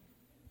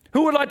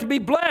 Who would like to be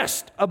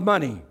blessed of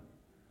money?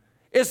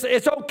 It's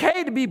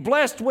okay to be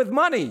blessed with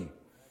money.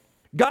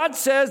 God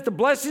says the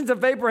blessings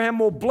of Abraham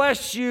will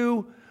bless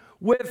you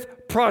with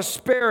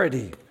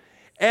prosperity.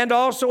 And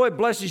also it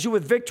blesses you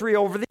with victory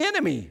over the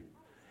enemy.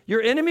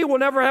 Your enemy will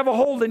never have a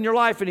hold in your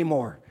life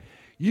anymore.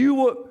 You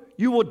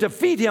will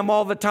defeat him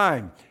all the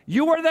time.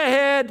 You are the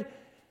head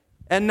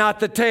and not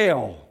the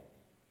tail.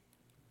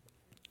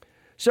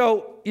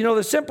 So,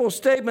 the simple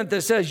statement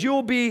that says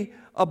you'll be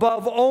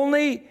above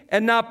only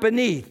and not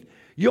beneath.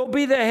 You'll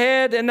be the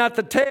head and not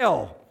the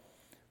tail.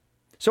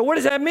 So what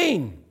does that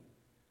mean?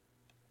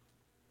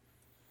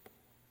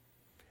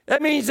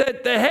 That means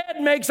that the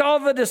head makes all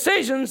the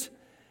decisions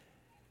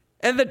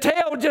and the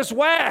tail just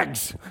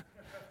wags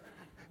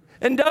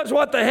and does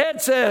what the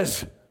head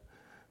says.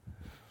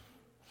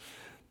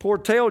 Poor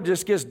tail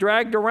just gets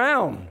dragged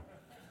around.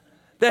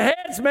 The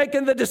head's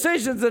making the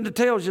decisions and the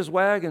tail's just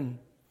wagging.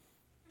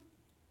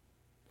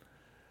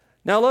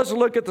 Now let's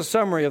look at the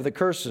summary of the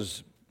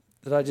curses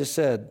that I just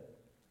said.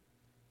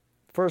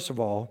 First of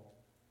all,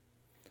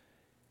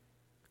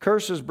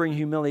 curses bring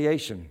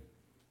humiliation.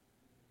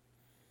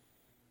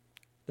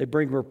 They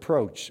bring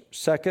reproach.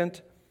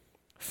 Second,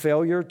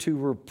 failure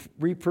to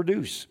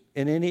reproduce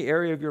in any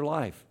area of your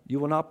life. You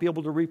will not be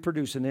able to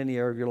reproduce in any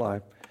area of your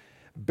life.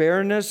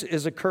 Barrenness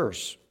is a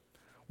curse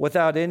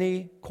without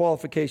any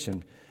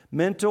qualification.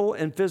 Mental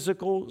and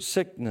physical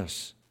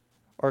sickness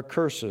are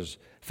curses.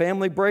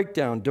 Family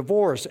breakdown,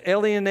 divorce,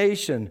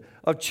 alienation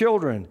of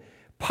children,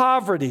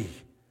 poverty.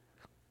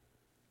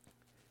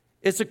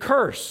 It's a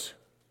curse.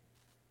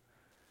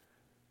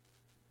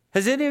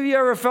 Has any of you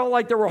ever felt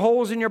like there were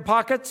holes in your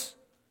pockets?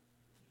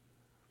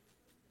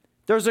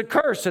 There's a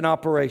curse in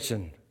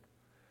operation.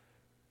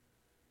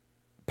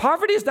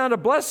 Poverty is not a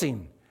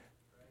blessing.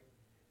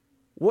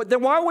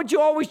 Then why would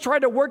you always try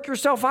to work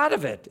yourself out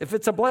of it if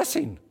it's a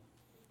blessing?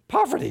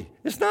 Poverty,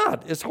 it's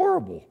not. It's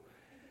horrible.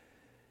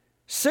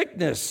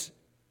 Sickness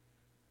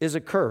is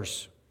a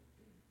curse.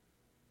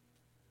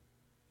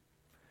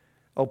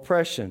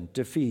 Oppression,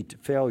 defeat,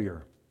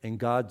 failure, and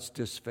God's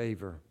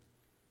disfavor.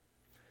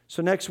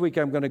 So next week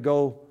I'm going to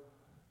go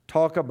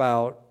talk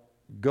about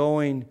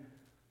going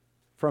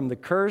from the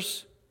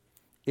curse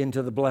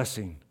into the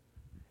blessing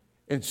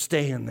and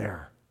staying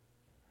there.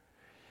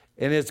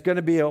 And it's going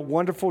to be a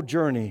wonderful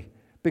journey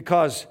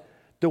because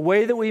the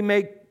way that we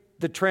make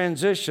the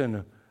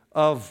transition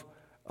of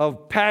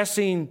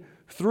passing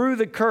through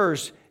the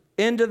curse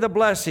into the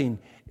blessing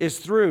is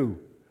through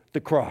the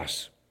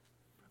cross.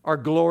 Our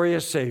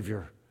glorious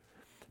Savior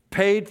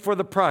paid for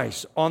the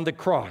price on the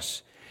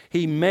cross.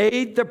 He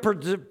made the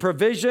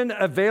provision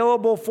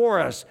available for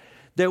us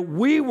that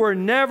we were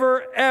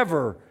never,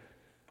 ever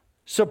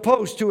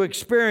supposed to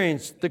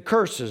experience the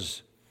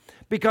curses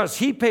because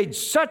he paid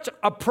such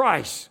a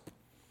price.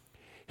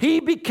 He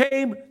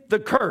became the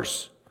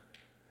curse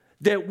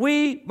that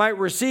we might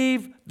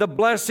receive the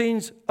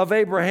blessings of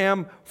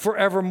Abraham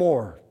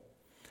forevermore.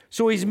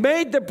 So he's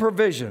made the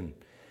provision.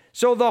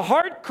 So the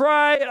heart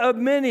cry of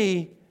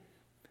many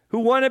who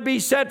want to be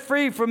set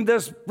free from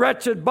this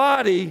wretched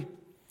body,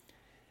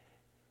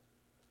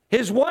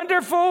 his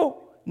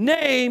wonderful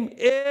name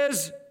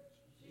is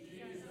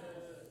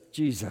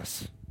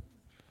Jesus.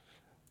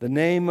 The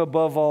name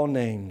above all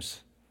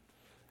names.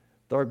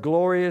 Our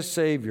glorious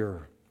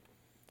Savior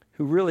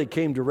who really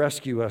came to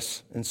rescue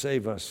us and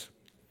save us.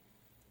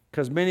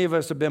 Because many of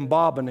us have been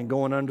bobbing and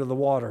going under the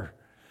water.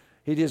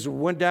 He just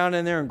went down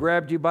in there and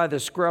grabbed you by the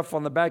scruff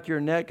on the back of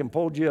your neck and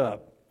pulled you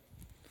up.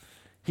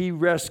 He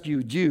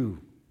rescued you.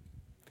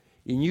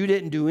 And you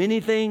didn't do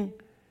anything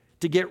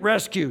to get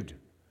rescued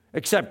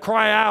except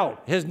cry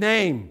out his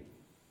name.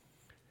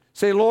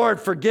 Say, Lord,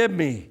 forgive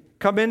me.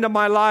 Come into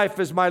my life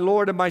as my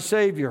Lord and my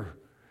Savior.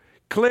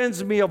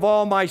 Cleanse me of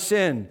all my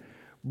sin.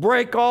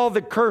 break all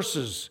the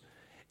curses,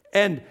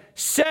 and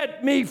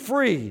set me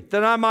free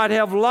that I might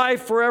have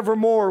life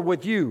forevermore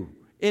with you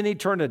in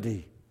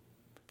eternity.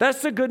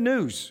 That's the good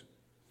news.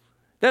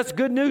 That's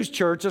good news,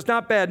 church. It's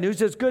not bad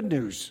news. It's good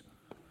news.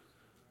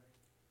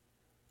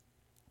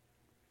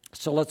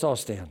 So let's all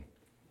stand.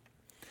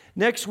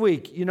 Next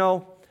week,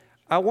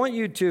 I want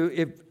you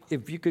to,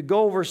 if you could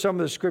go over some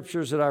of the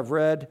scriptures that I've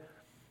read.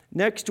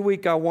 Next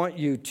week, I want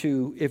you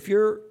to, if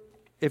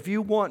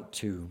you want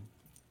to,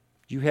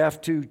 you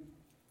have to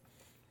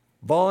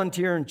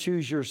volunteer and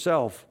choose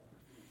yourself.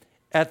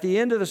 At the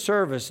end of the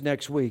service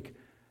next week,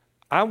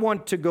 I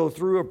want to go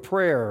through a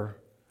prayer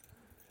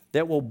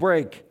that will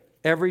break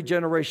every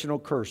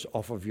generational curse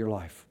off of your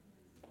life.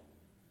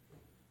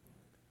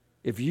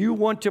 If you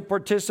want to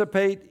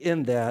participate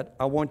in that,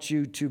 I want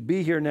you to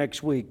be here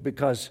next week,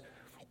 because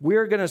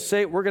we're going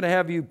to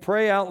have you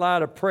pray out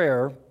loud a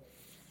prayer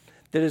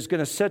that is going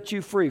to set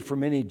you free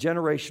from any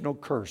generational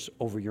curse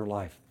over your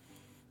life.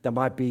 That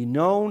might be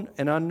known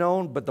and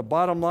unknown, but the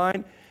bottom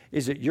line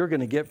is that you're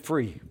going to get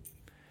free.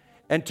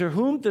 And to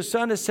whom the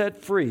Son has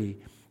set free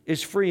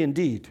is free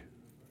indeed.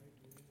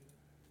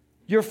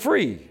 You're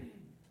free.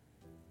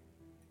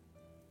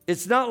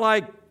 It's not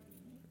like,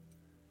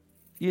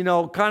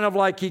 kind of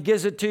like he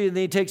gives it to you and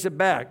then he takes it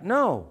back.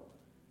 No,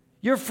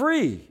 you're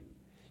free.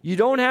 You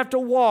don't have to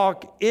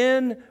walk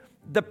in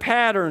the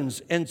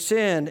patterns and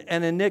sin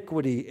and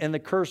iniquity and the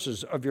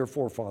curses of your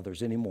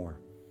forefathers anymore.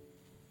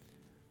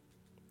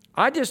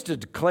 I just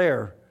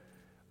declare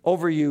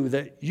over you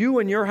that you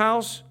and your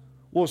house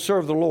will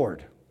serve the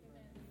Lord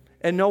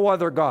and no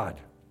other God.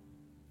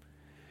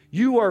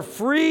 You are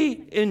free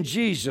in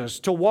Jesus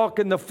to walk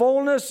in the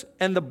fullness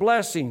and the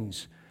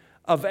blessings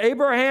of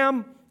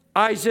Abraham,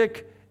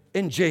 Isaac,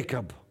 and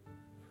Jacob.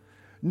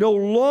 No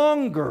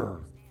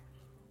longer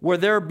will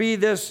there be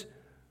this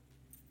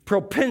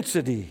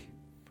propensity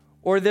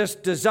or this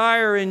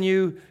desire in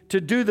you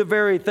to do the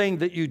very thing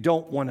that you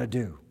don't want to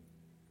do.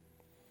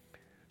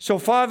 So,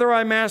 Father,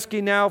 I'm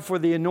asking now for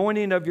the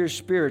anointing of your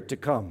Spirit to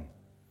come.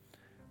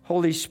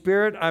 Holy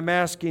Spirit, I'm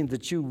asking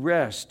that you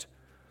rest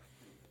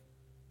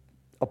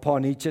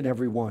upon each and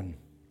every one.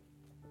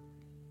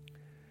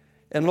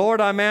 And Lord,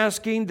 I'm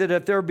asking that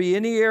if there be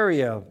any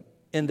area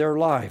in their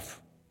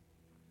life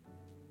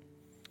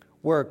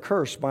where a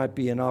curse might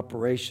be in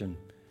operation,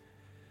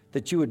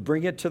 that you would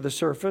bring it to the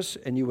surface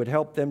and you would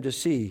help them to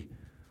see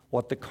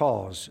what the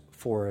cause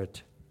for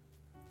it.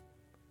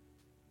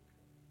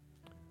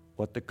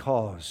 What the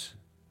cause.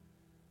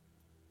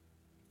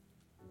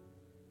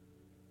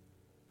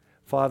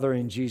 Father,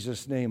 in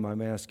Jesus' name,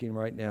 I'm asking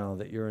right now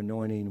that your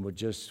anointing would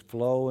just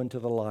flow into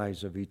the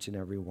lives of each and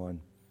every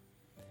one.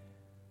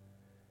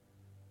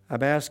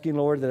 I'm asking,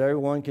 Lord, that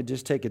everyone could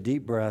just take a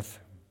deep breath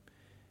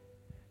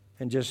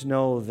and just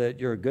know that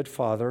you're a good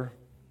Father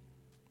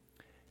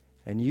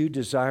and you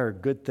desire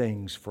good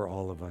things for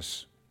all of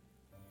us.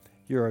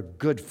 You're a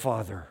good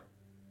Father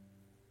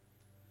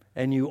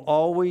and you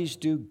always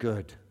do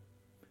good,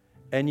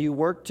 and you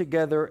work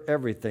together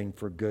everything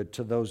for good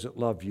to those that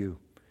love you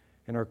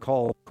and are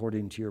called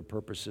according to your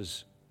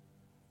purposes.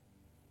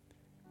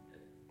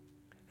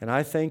 And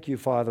I thank you,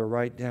 Father,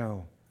 right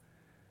now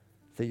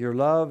that your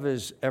love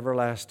is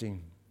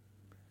everlasting.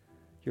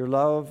 Your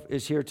love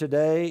is here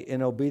today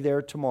and it'll be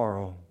there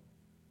tomorrow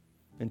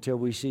until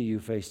we see you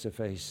face to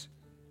face.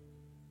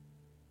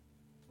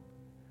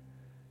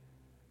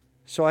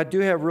 So I do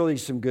have really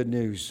some good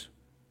news.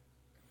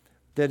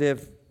 That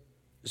if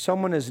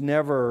someone has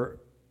never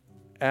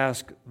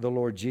asked the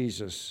Lord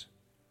Jesus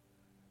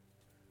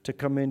to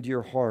come into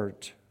your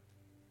heart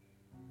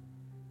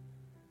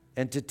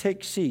and to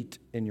take seat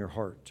in your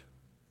heart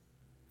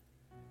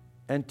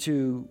and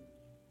to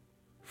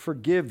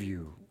forgive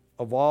you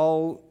of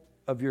all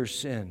of your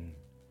sin.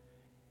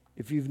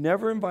 If you've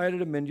never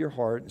invited him into your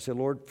heart and said,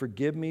 Lord,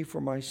 forgive me for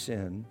my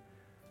sin,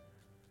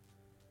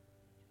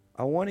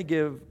 I want to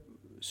give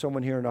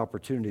someone here an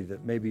opportunity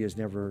that maybe has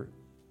never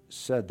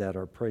said that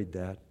or prayed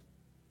that.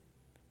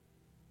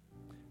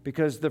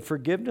 Because the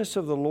forgiveness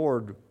of the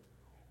Lord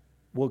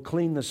will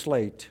clean the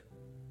slate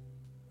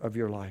of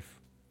your life.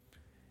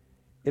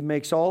 It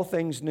makes all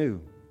things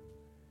new.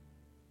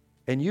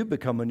 And you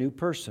become a new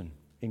person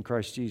in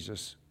Christ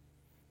Jesus.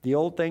 The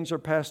old things are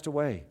passed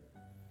away.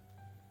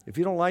 If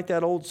you don't like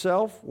that old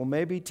self, well,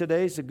 maybe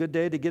today's a good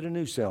day to get a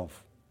new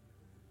self.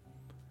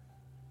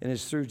 And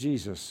it's through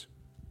Jesus.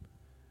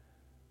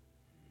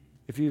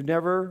 If you've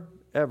never,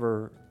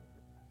 ever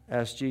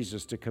asked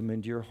Jesus to come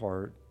into your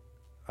heart,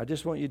 I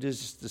just want you to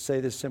say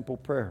this simple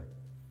prayer.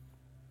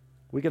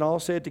 We can all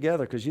say it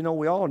together because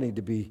we all need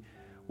to be.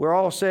 We're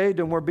all saved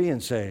and we're being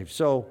saved.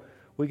 So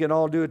we can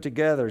all do it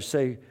together.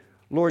 Say,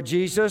 Lord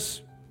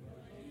Jesus,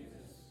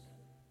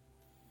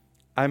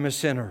 I'm a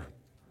sinner.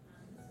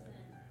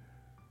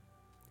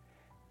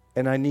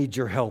 And I need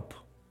your help.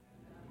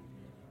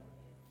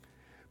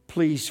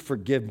 Please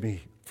forgive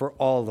me for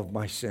all of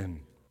my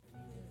sin.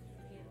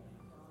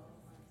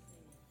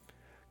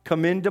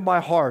 Come into my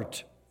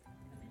heart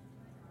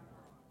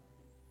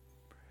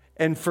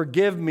and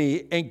forgive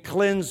me and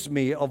cleanse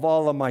me of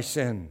all of my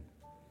sin.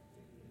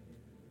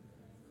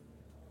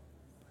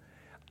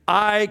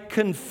 I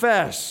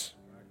confess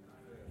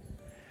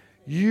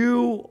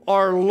you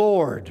are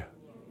Lord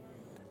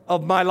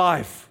of my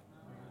life.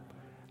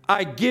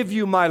 I give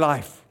you my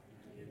life.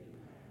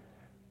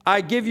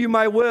 I give you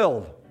my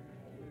will.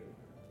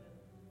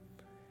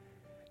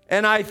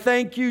 And I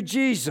thank you,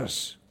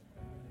 Jesus,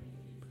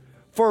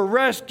 for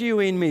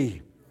rescuing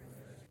me,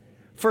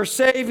 for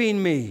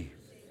saving me,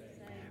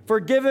 for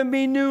giving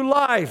me new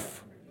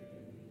life,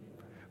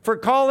 for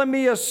calling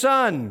me a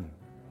son,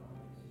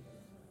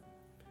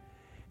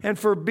 and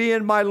for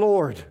being my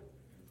Lord.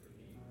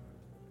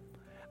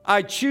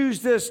 I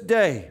choose this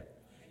day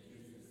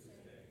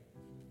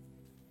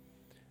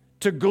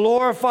to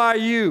glorify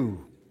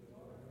you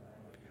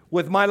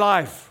with my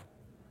life.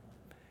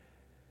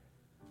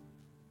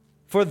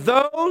 For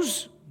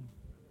those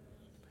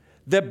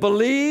that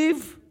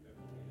believe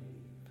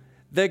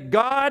that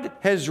God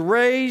has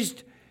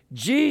raised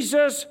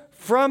Jesus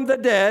from the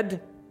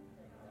dead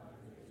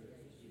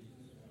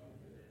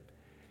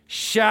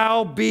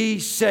shall be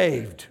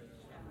saved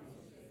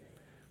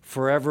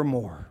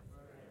forevermore.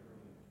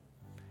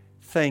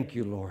 Thank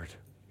you, Lord.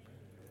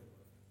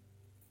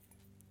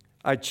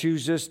 I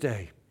choose this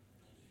day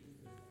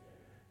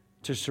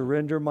to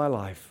surrender my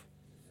life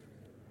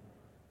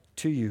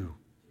to you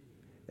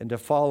and to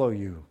follow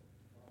you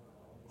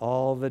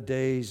all the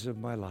days of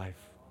my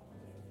life.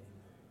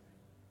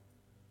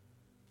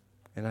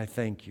 And I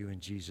thank you in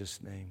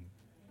Jesus' name.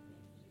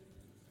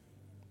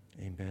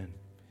 Amen.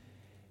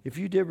 If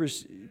you did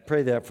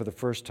pray that for the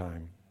first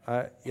time,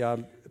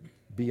 I'd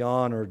be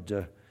honored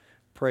to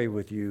pray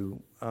with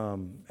you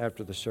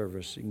after the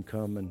service. You can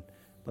come and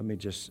let me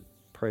just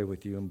pray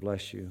with you and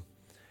bless you.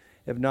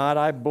 If not,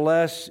 I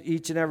bless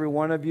each and every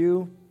one of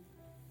you.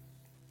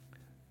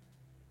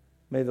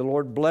 May the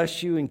Lord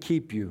bless you and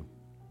keep you.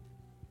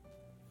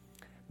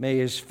 May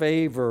His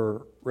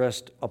favor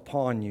rest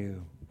upon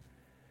you.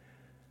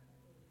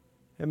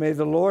 And may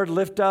the Lord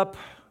lift up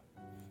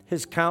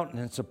His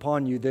countenance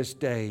upon you this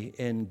day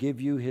and give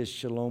you His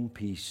shalom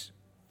peace.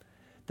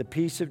 The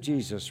peace of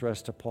Jesus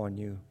rest upon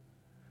you.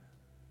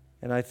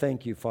 And I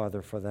thank you,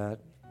 Father, for that.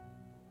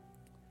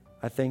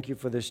 I thank you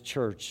for this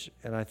church.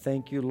 And I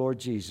thank you, Lord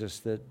Jesus,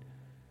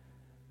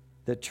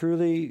 that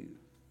truly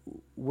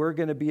we're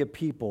going to be a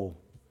people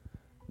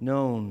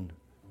known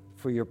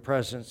for your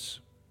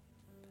presence,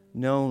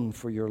 known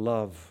for your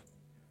love,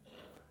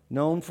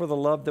 known for the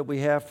love that we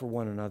have for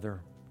one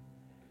another.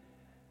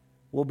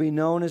 We'll be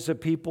known as a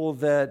people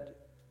that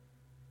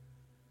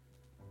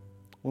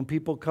when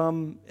people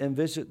come and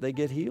visit, they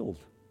get healed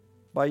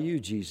by you,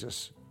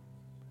 Jesus.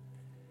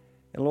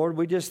 And Lord,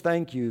 we just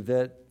thank you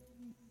that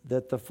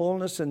the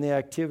fullness and the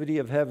activity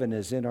of heaven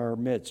is in our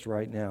midst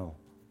right now.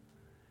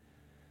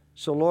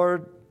 So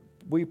Lord,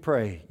 we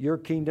pray your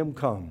kingdom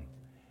come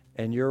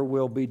and your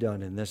will be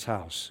done in this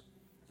house.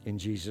 In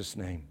Jesus'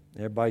 name.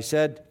 Everybody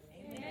said,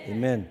 Amen.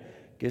 Amen.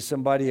 Give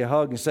somebody a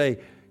hug and say,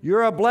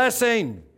 you're a blessing.